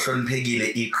omphakathi ohloniphekile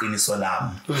iqiniso.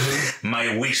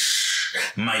 My wish,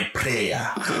 my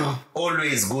prayer,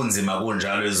 always kunzima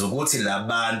kunjalo ezokuthi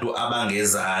labantu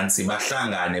abangezansi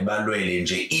bahlangane balwele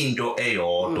nje into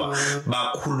eyodwa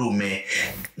bakhulume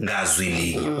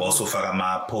ngazwilinye. Wasufaka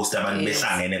ama post abantu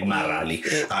behlangene kuma rally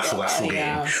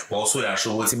ahlukahlukene.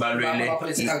 Wasuyasho ukuthi balwele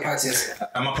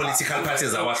ama political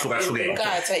parties awahlukahlukene.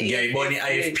 Ngiyayibona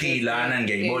IFP lana,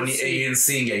 ngiyayibona ANC,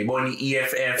 ngiyayibona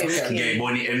EFF,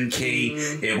 ngiyayibona MK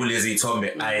kulezi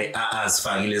ithombe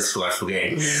azifakile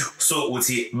ezihlukahlukene. So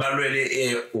uthi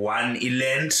balwele one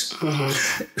land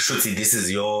shuthi this is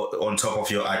your on top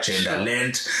of your agenda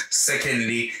land.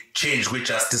 Secondly, change with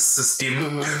justice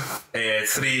system.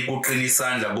 3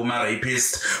 kuqinisandla kuma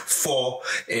rapist. 4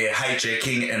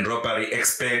 hijacking and robbery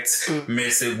experts.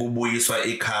 Mase kubuyiswa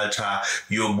iculture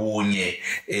yobunye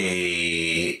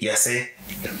yase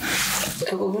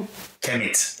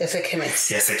Kemet. Yes, a Kemet.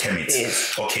 Yes, a Kemet.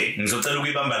 Yes. Okay. Ngizocela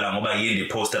ukuyibamba la ngoba yindi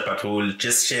poster, but we'll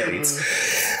just share it.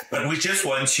 But we just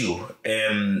want you,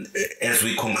 as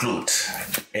we conclude,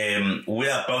 we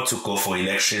are about to go for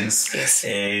elections. Yes.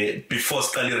 Before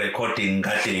starting recording,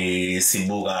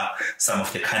 sibuka some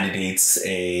of the candidates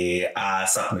are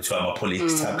submit to our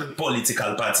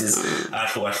political parties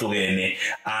ahlukahlukene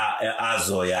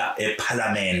azoya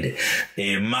eParliament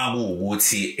maku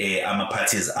ukuthi ama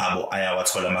parties abo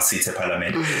ayawathola ama seats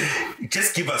eParliament.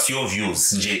 Just give us your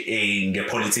views in the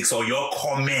politics or your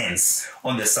comments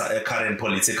on the current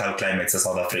political climate in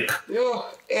South Africa. Yo,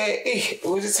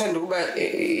 uzithanda ukuba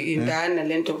indana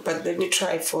lento, but let me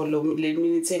try for le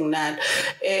minute enginalo.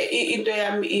 Into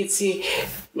yami ithi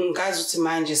ngazi ukuthi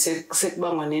manje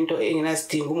sekubangwa nento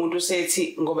engenasidinga. Umuntu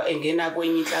usethi ngoba engena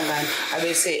kwenye inhlangano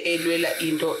abese elwela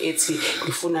into ethi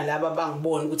ngifuna laba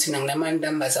bangibona ukuthi nginamanye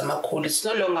numbers amakhulu. It's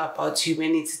no longer about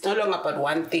humanity. It's no longer about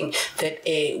one thing that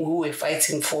we were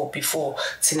fighting for before.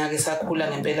 Thina ke sakhula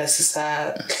ngempela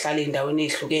sisahlala endaweni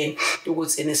ehlukene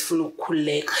ukuthi nesifuna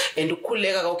ukukhuleka, and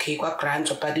ukukhuleka okay kwa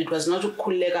grant, but it was not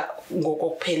ukukhuleka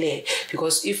ngokuphelele,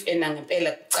 because if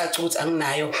ngempela kucaca ukuthi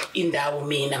anginayo indawo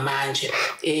mina manje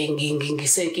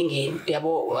ngisenkingeni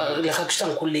yabo lakhaqisha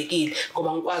ngikhulekile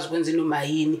ngoba ngikwazi ukwenza noma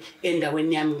yini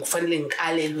endaweni yami kufanele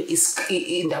ngikalelwe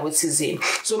indawo ethizeni.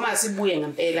 So masibuye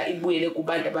ngempela ibuyele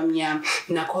kubantu abamnyama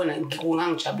nakhona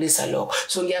kungangijabulisa lokho.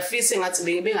 So ngiyafisa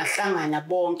ngathi bengahlangana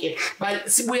bonke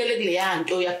sibuyele kule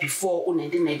yanto ya before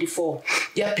u1994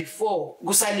 ya before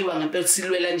kusaliwa ngempela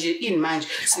silwela nje in manje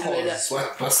silwela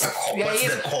what's the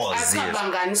cause?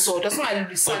 Akabangani sodwa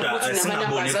singalibisana ukuthi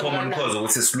namanye common cause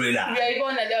ukuthi silwela.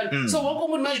 Uyayibona leyo. So wonke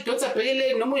umuntu manje udonsa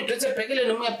bhekele noma udonsa bhekele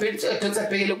noma uyadonsa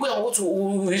bhekele kuya ukuthi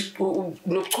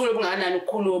nobuchule bungakanani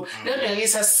ukukhuluma. Lento ngeke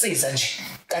isasiza nje.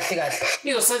 kahle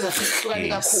izosenza futhi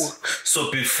kakhulu.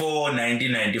 So before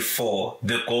 1994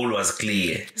 the goal was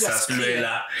clear.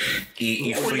 Sasilwela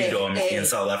freedom in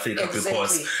South Africa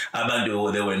because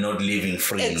abantu they were not living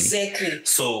freely. Exactly.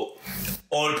 So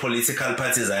all political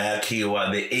parties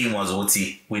ayakhiwa, the aim was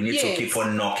ukuthi we need to keep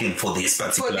on knocking for this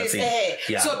particular thing.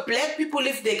 So black people,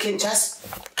 if they can just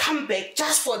come back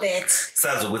just for that,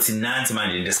 sazi ukuthi nanti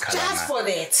manje into esikhala just for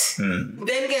that,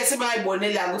 then ke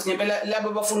sebayibonela ukuthi ngempela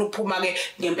labo bafuna ukuphuma ke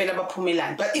ngempela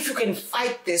baphumelana. But if you can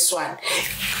fight this one,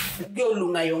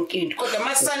 kuyolunga yonke into. Kodwa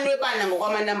masanwebana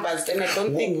ngokwama numbers, then I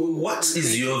don't think. What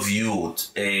is your view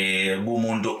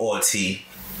kumuntu othi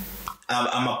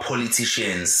ama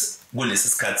politicians kulesi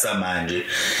sikhathi samanje,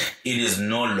 it is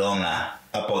no longer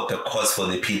about the cause for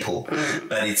the people,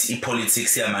 but it's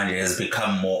politics yamanje has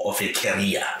become more of a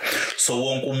career. So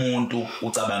wonke umuntu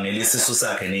ucabangela isisu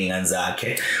sakhe nezingane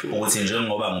zakhe ukuthi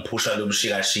njengoba ngiphusha lo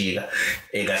mshikashika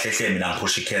kahlehle mina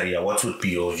ngiphusha career. What would be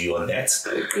your view on that?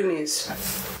 Iqiniso.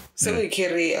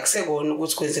 Sekuyicareer akusekona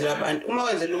ukuthi kwenzela abantu. Uma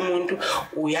wenzela umuntu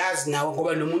uyazi nawe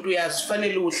ngoba nomuntu uyazi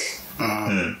ufanele udle.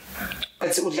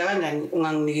 But udla kanjani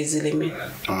unganginikezile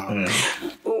mina?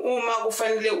 Uma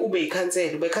kufanele ube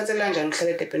ikhansela, ubekhansela kanjani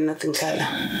uhlale depend nothing hlala.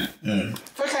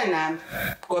 Futhi nami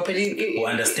ngoba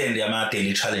phela understand ama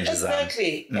daily challenges.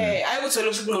 Exactly. I would say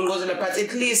ukuthi ngqongqozela, but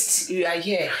at least you are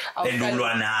here. And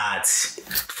ulwanathi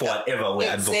for whatever we're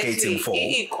advocating for.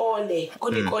 Ikole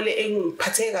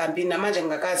engiphathe kambi namanje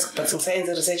ngakazi but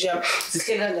ngisayenza research yami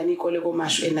zihle kanjani ikole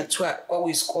komashu enakuthiwa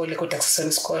kwakuyisikole kodwa akusona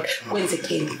isikole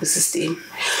kwenzekeni ku system.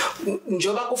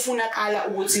 Njoba kufunakala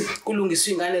ukuthi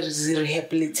kulungiswe ingane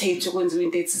rehabilitate kwenziwe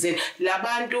into ethizeni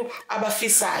labantu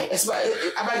abafisayo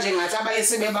abanjengathi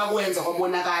abayesebe bakwenza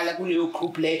kwabonakala kuleyo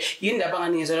group le yindaba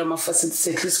nganikezwe ama facilities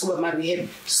at least kuba ama rehab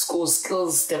schools,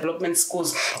 skills development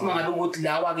schools mangabe ukuthi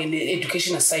lawa ke le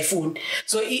education asayifuni.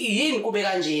 So yini kube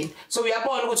kanjeni. So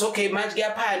uyabona ukuthi okay manje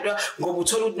kuyaphandwa ngoba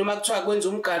uthola ukuthi noma kuthiwa kwenza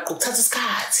umgaqo kuthatha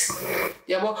isikhathi,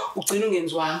 yabo ugcina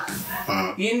ungenziwanga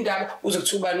yindaba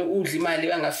uzokuthubani udla imali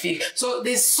bangafika. So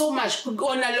there's so much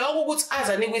ona lokho ukuthi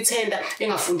azane kwithenda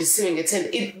engafundisiwe ngethenda.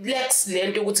 It lacks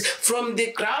lento ukuthi from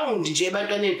the ground nje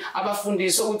ebantwaneni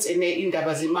abafundiswa ukuthi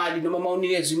indaba zemali noma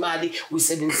mawunikezwe imali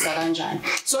uyisebenzisa kanjani.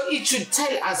 So it should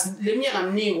tell us leminyaka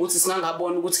eminingi ukuthi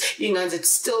singangabona ukuthi ingane zethu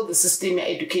still the system of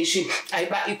education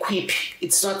ayiba equip.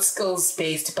 It's not skills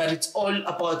based but it's all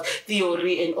about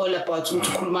theory and all about ukuthi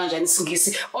ukhuluma kanjani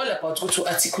isingisi, all about ukuthi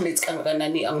articulate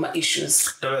kangakanani ama issues.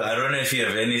 I don't know if you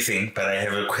have anything, but I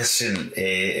have a question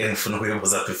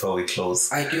before we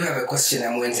close. I do have a question,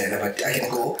 I'm Wednesday, but I can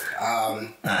go.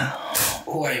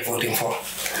 Who are you voting for?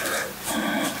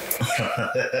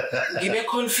 Ngibe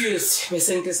confused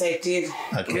bese decided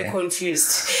ngibe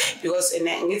confused because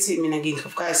ngithi mina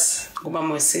ngindlovukazi kuba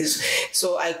Moses.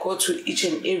 So I go to each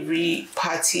and every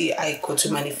party, I go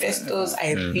to manifestos,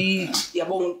 I read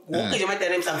yabonga wonke nje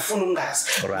amadala emhlanje ngifuna ukungazi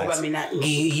ngoba mina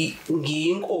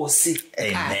ngiyinkosi.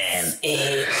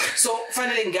 Amen. So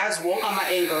fanele ngiyazi wonke ama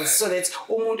angles so that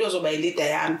umuntu ozoba leader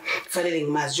yami fanele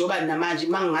ngimazi njoba namanje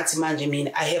mangathi manje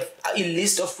mina I have a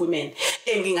list of women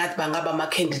engingathi bangaba ama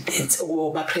candidates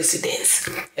or presidents,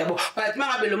 yabo. But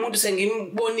mangabe lo muntu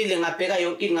sengimbonile ngabheka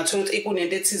yonke ngathola ukuthi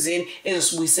kunento ethizeni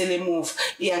ezosibuyisela emuva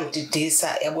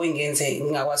iyangididisa, yabo ingenze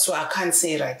ngingakwazi. So I can't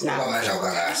say right now.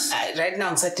 Right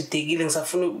now ngisadidekile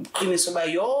ngisafuna uqiniso ba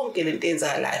yonke lento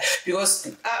enzakalayo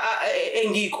because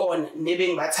engikona nebe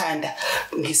ngibathanda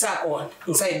ngisakona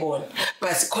ngisayibona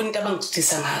but khona into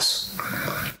abangididisa ngazo,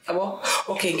 yabo.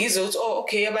 Okay ngizwe ukuthi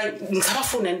okay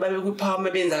ngisabafuna babe kwipower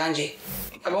mabenza kanje,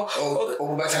 yabo.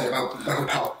 Ukubathanda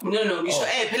bakuphawu. No ngisho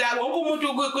phela wonke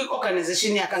umuntu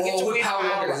kwi-organization yakhe ngithi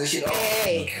kwi-power organization.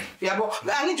 Yabo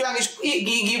angijoya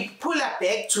ngiphula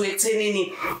back to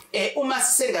ekuthenini uma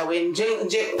sisendaweni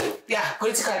nje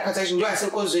political participation nje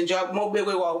wasenkonzweni nje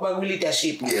mawubekwe kwakuba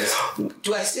ku-leadership.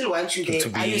 Do I still want you there? To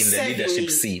be in the leadership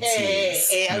seat?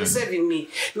 Are you serving me?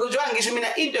 Because njengoba ngisho mina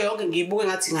into yonke ngiyibuke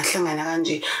ngathi ngahlangana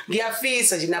kanje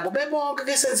ngiyafisa nje nabo bebonke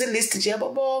ke senze list nje yabo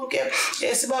bonke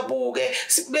sibabuke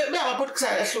bengama-politics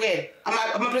ahlukene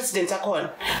ama-president akhona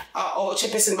or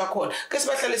chairperson bakhona ke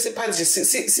sibahlalise phansi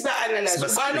siba-analyze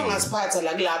ubani ongasiphatha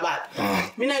la kulaba.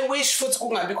 Mina I wish futhi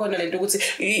kungabi khona lento ukuthi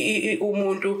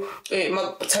umuntu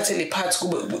makuthathe le part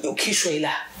kube ukhishwe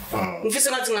la.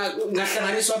 Ngifisa ngathi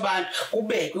ngahlanganiswa abantu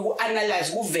kubekwe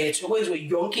ku-analyze kuvethwe kwenziwe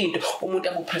yonke into umuntu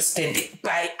abu president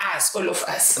by us, all of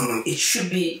us. It should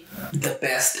be the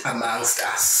best amongst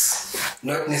us.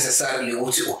 not necessarily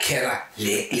ukuthi ukhera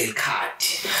le card.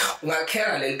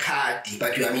 Ungakhera le card,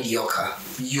 but you are mediocre.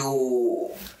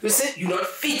 You see, you're not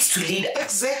fit to lead.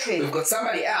 Exactly. We've got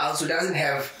somebody else who doesn't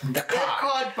have the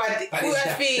card, but is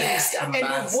the best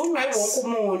amongst us.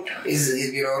 Is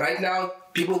right now,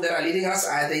 people that are leading us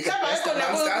are they the best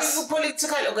amongst us?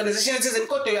 Political organization isn't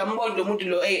kodwa uyambona lo muntu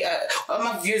lo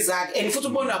ama views akhe and futhi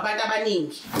ubona abantu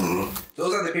abaningi.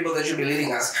 Those are the people that should be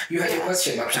leading us. You had your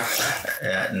question,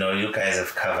 Mapsha. No, you guys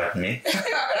have covered me.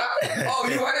 Oh,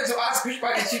 you wanted to ask which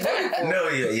party she voted for? No,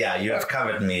 you have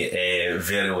covered me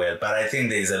very well. But I think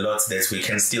there is a lot that we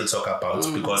can still talk about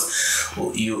because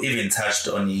you even touched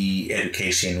on the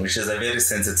education, which is a very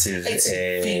sensitive,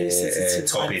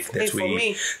 topic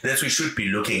that we should be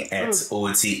looking at.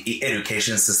 Or the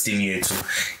education system here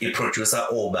to producer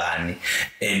obani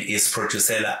and is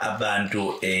producer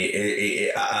abantu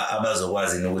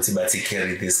abazokwazi nokuthi bathi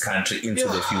carry this country into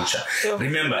the future.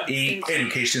 Remember,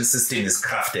 education system is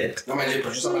crafted.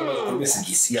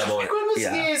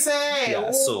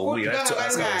 So we have to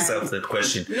ask ourselves that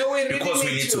question because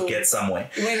we need to get somewhere.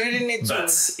 We really need to.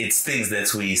 But it's things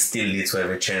that we still need to have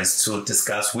a chance to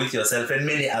discuss with yourself and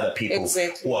many other people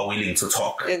who are willing to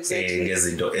talk.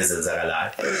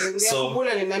 So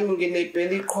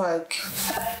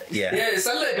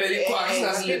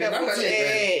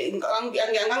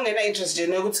angangena interest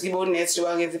nje ukuthi ngibe nurse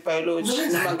wangenza biology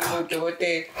noma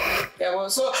ngudokotela yabo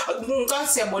so ngicela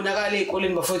siyabonakala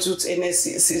ezikoleni bafethu ukuthi NS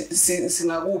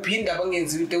singakuphi indaba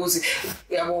ngenza into ukuthi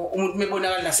yabo umuntu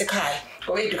mebonakala nasekhaya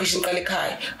ngoba education iqala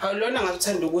ekhaya awulona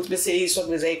ngathanda ukuthi bese yiswa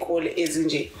kulezi izikole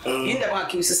ezinje indaba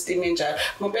ngakhiwa system enjalo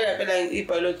ngoba phela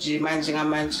ibiology manje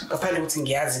ngamanje ngaphandle ukuthi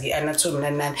ngiyazi ianatomy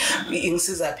nanani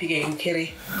ingisiza phi ke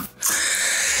ngikhere.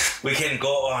 We can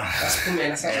go on.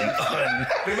 Remember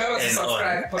to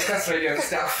subscribe, podcast radio and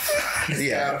stuff.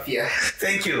 Yeah.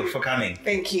 Thank you for coming.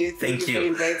 Thank you for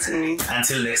inviting me.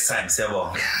 Until next time,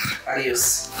 Sebo.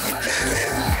 Adios.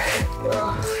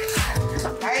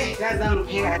 Hi,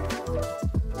 that's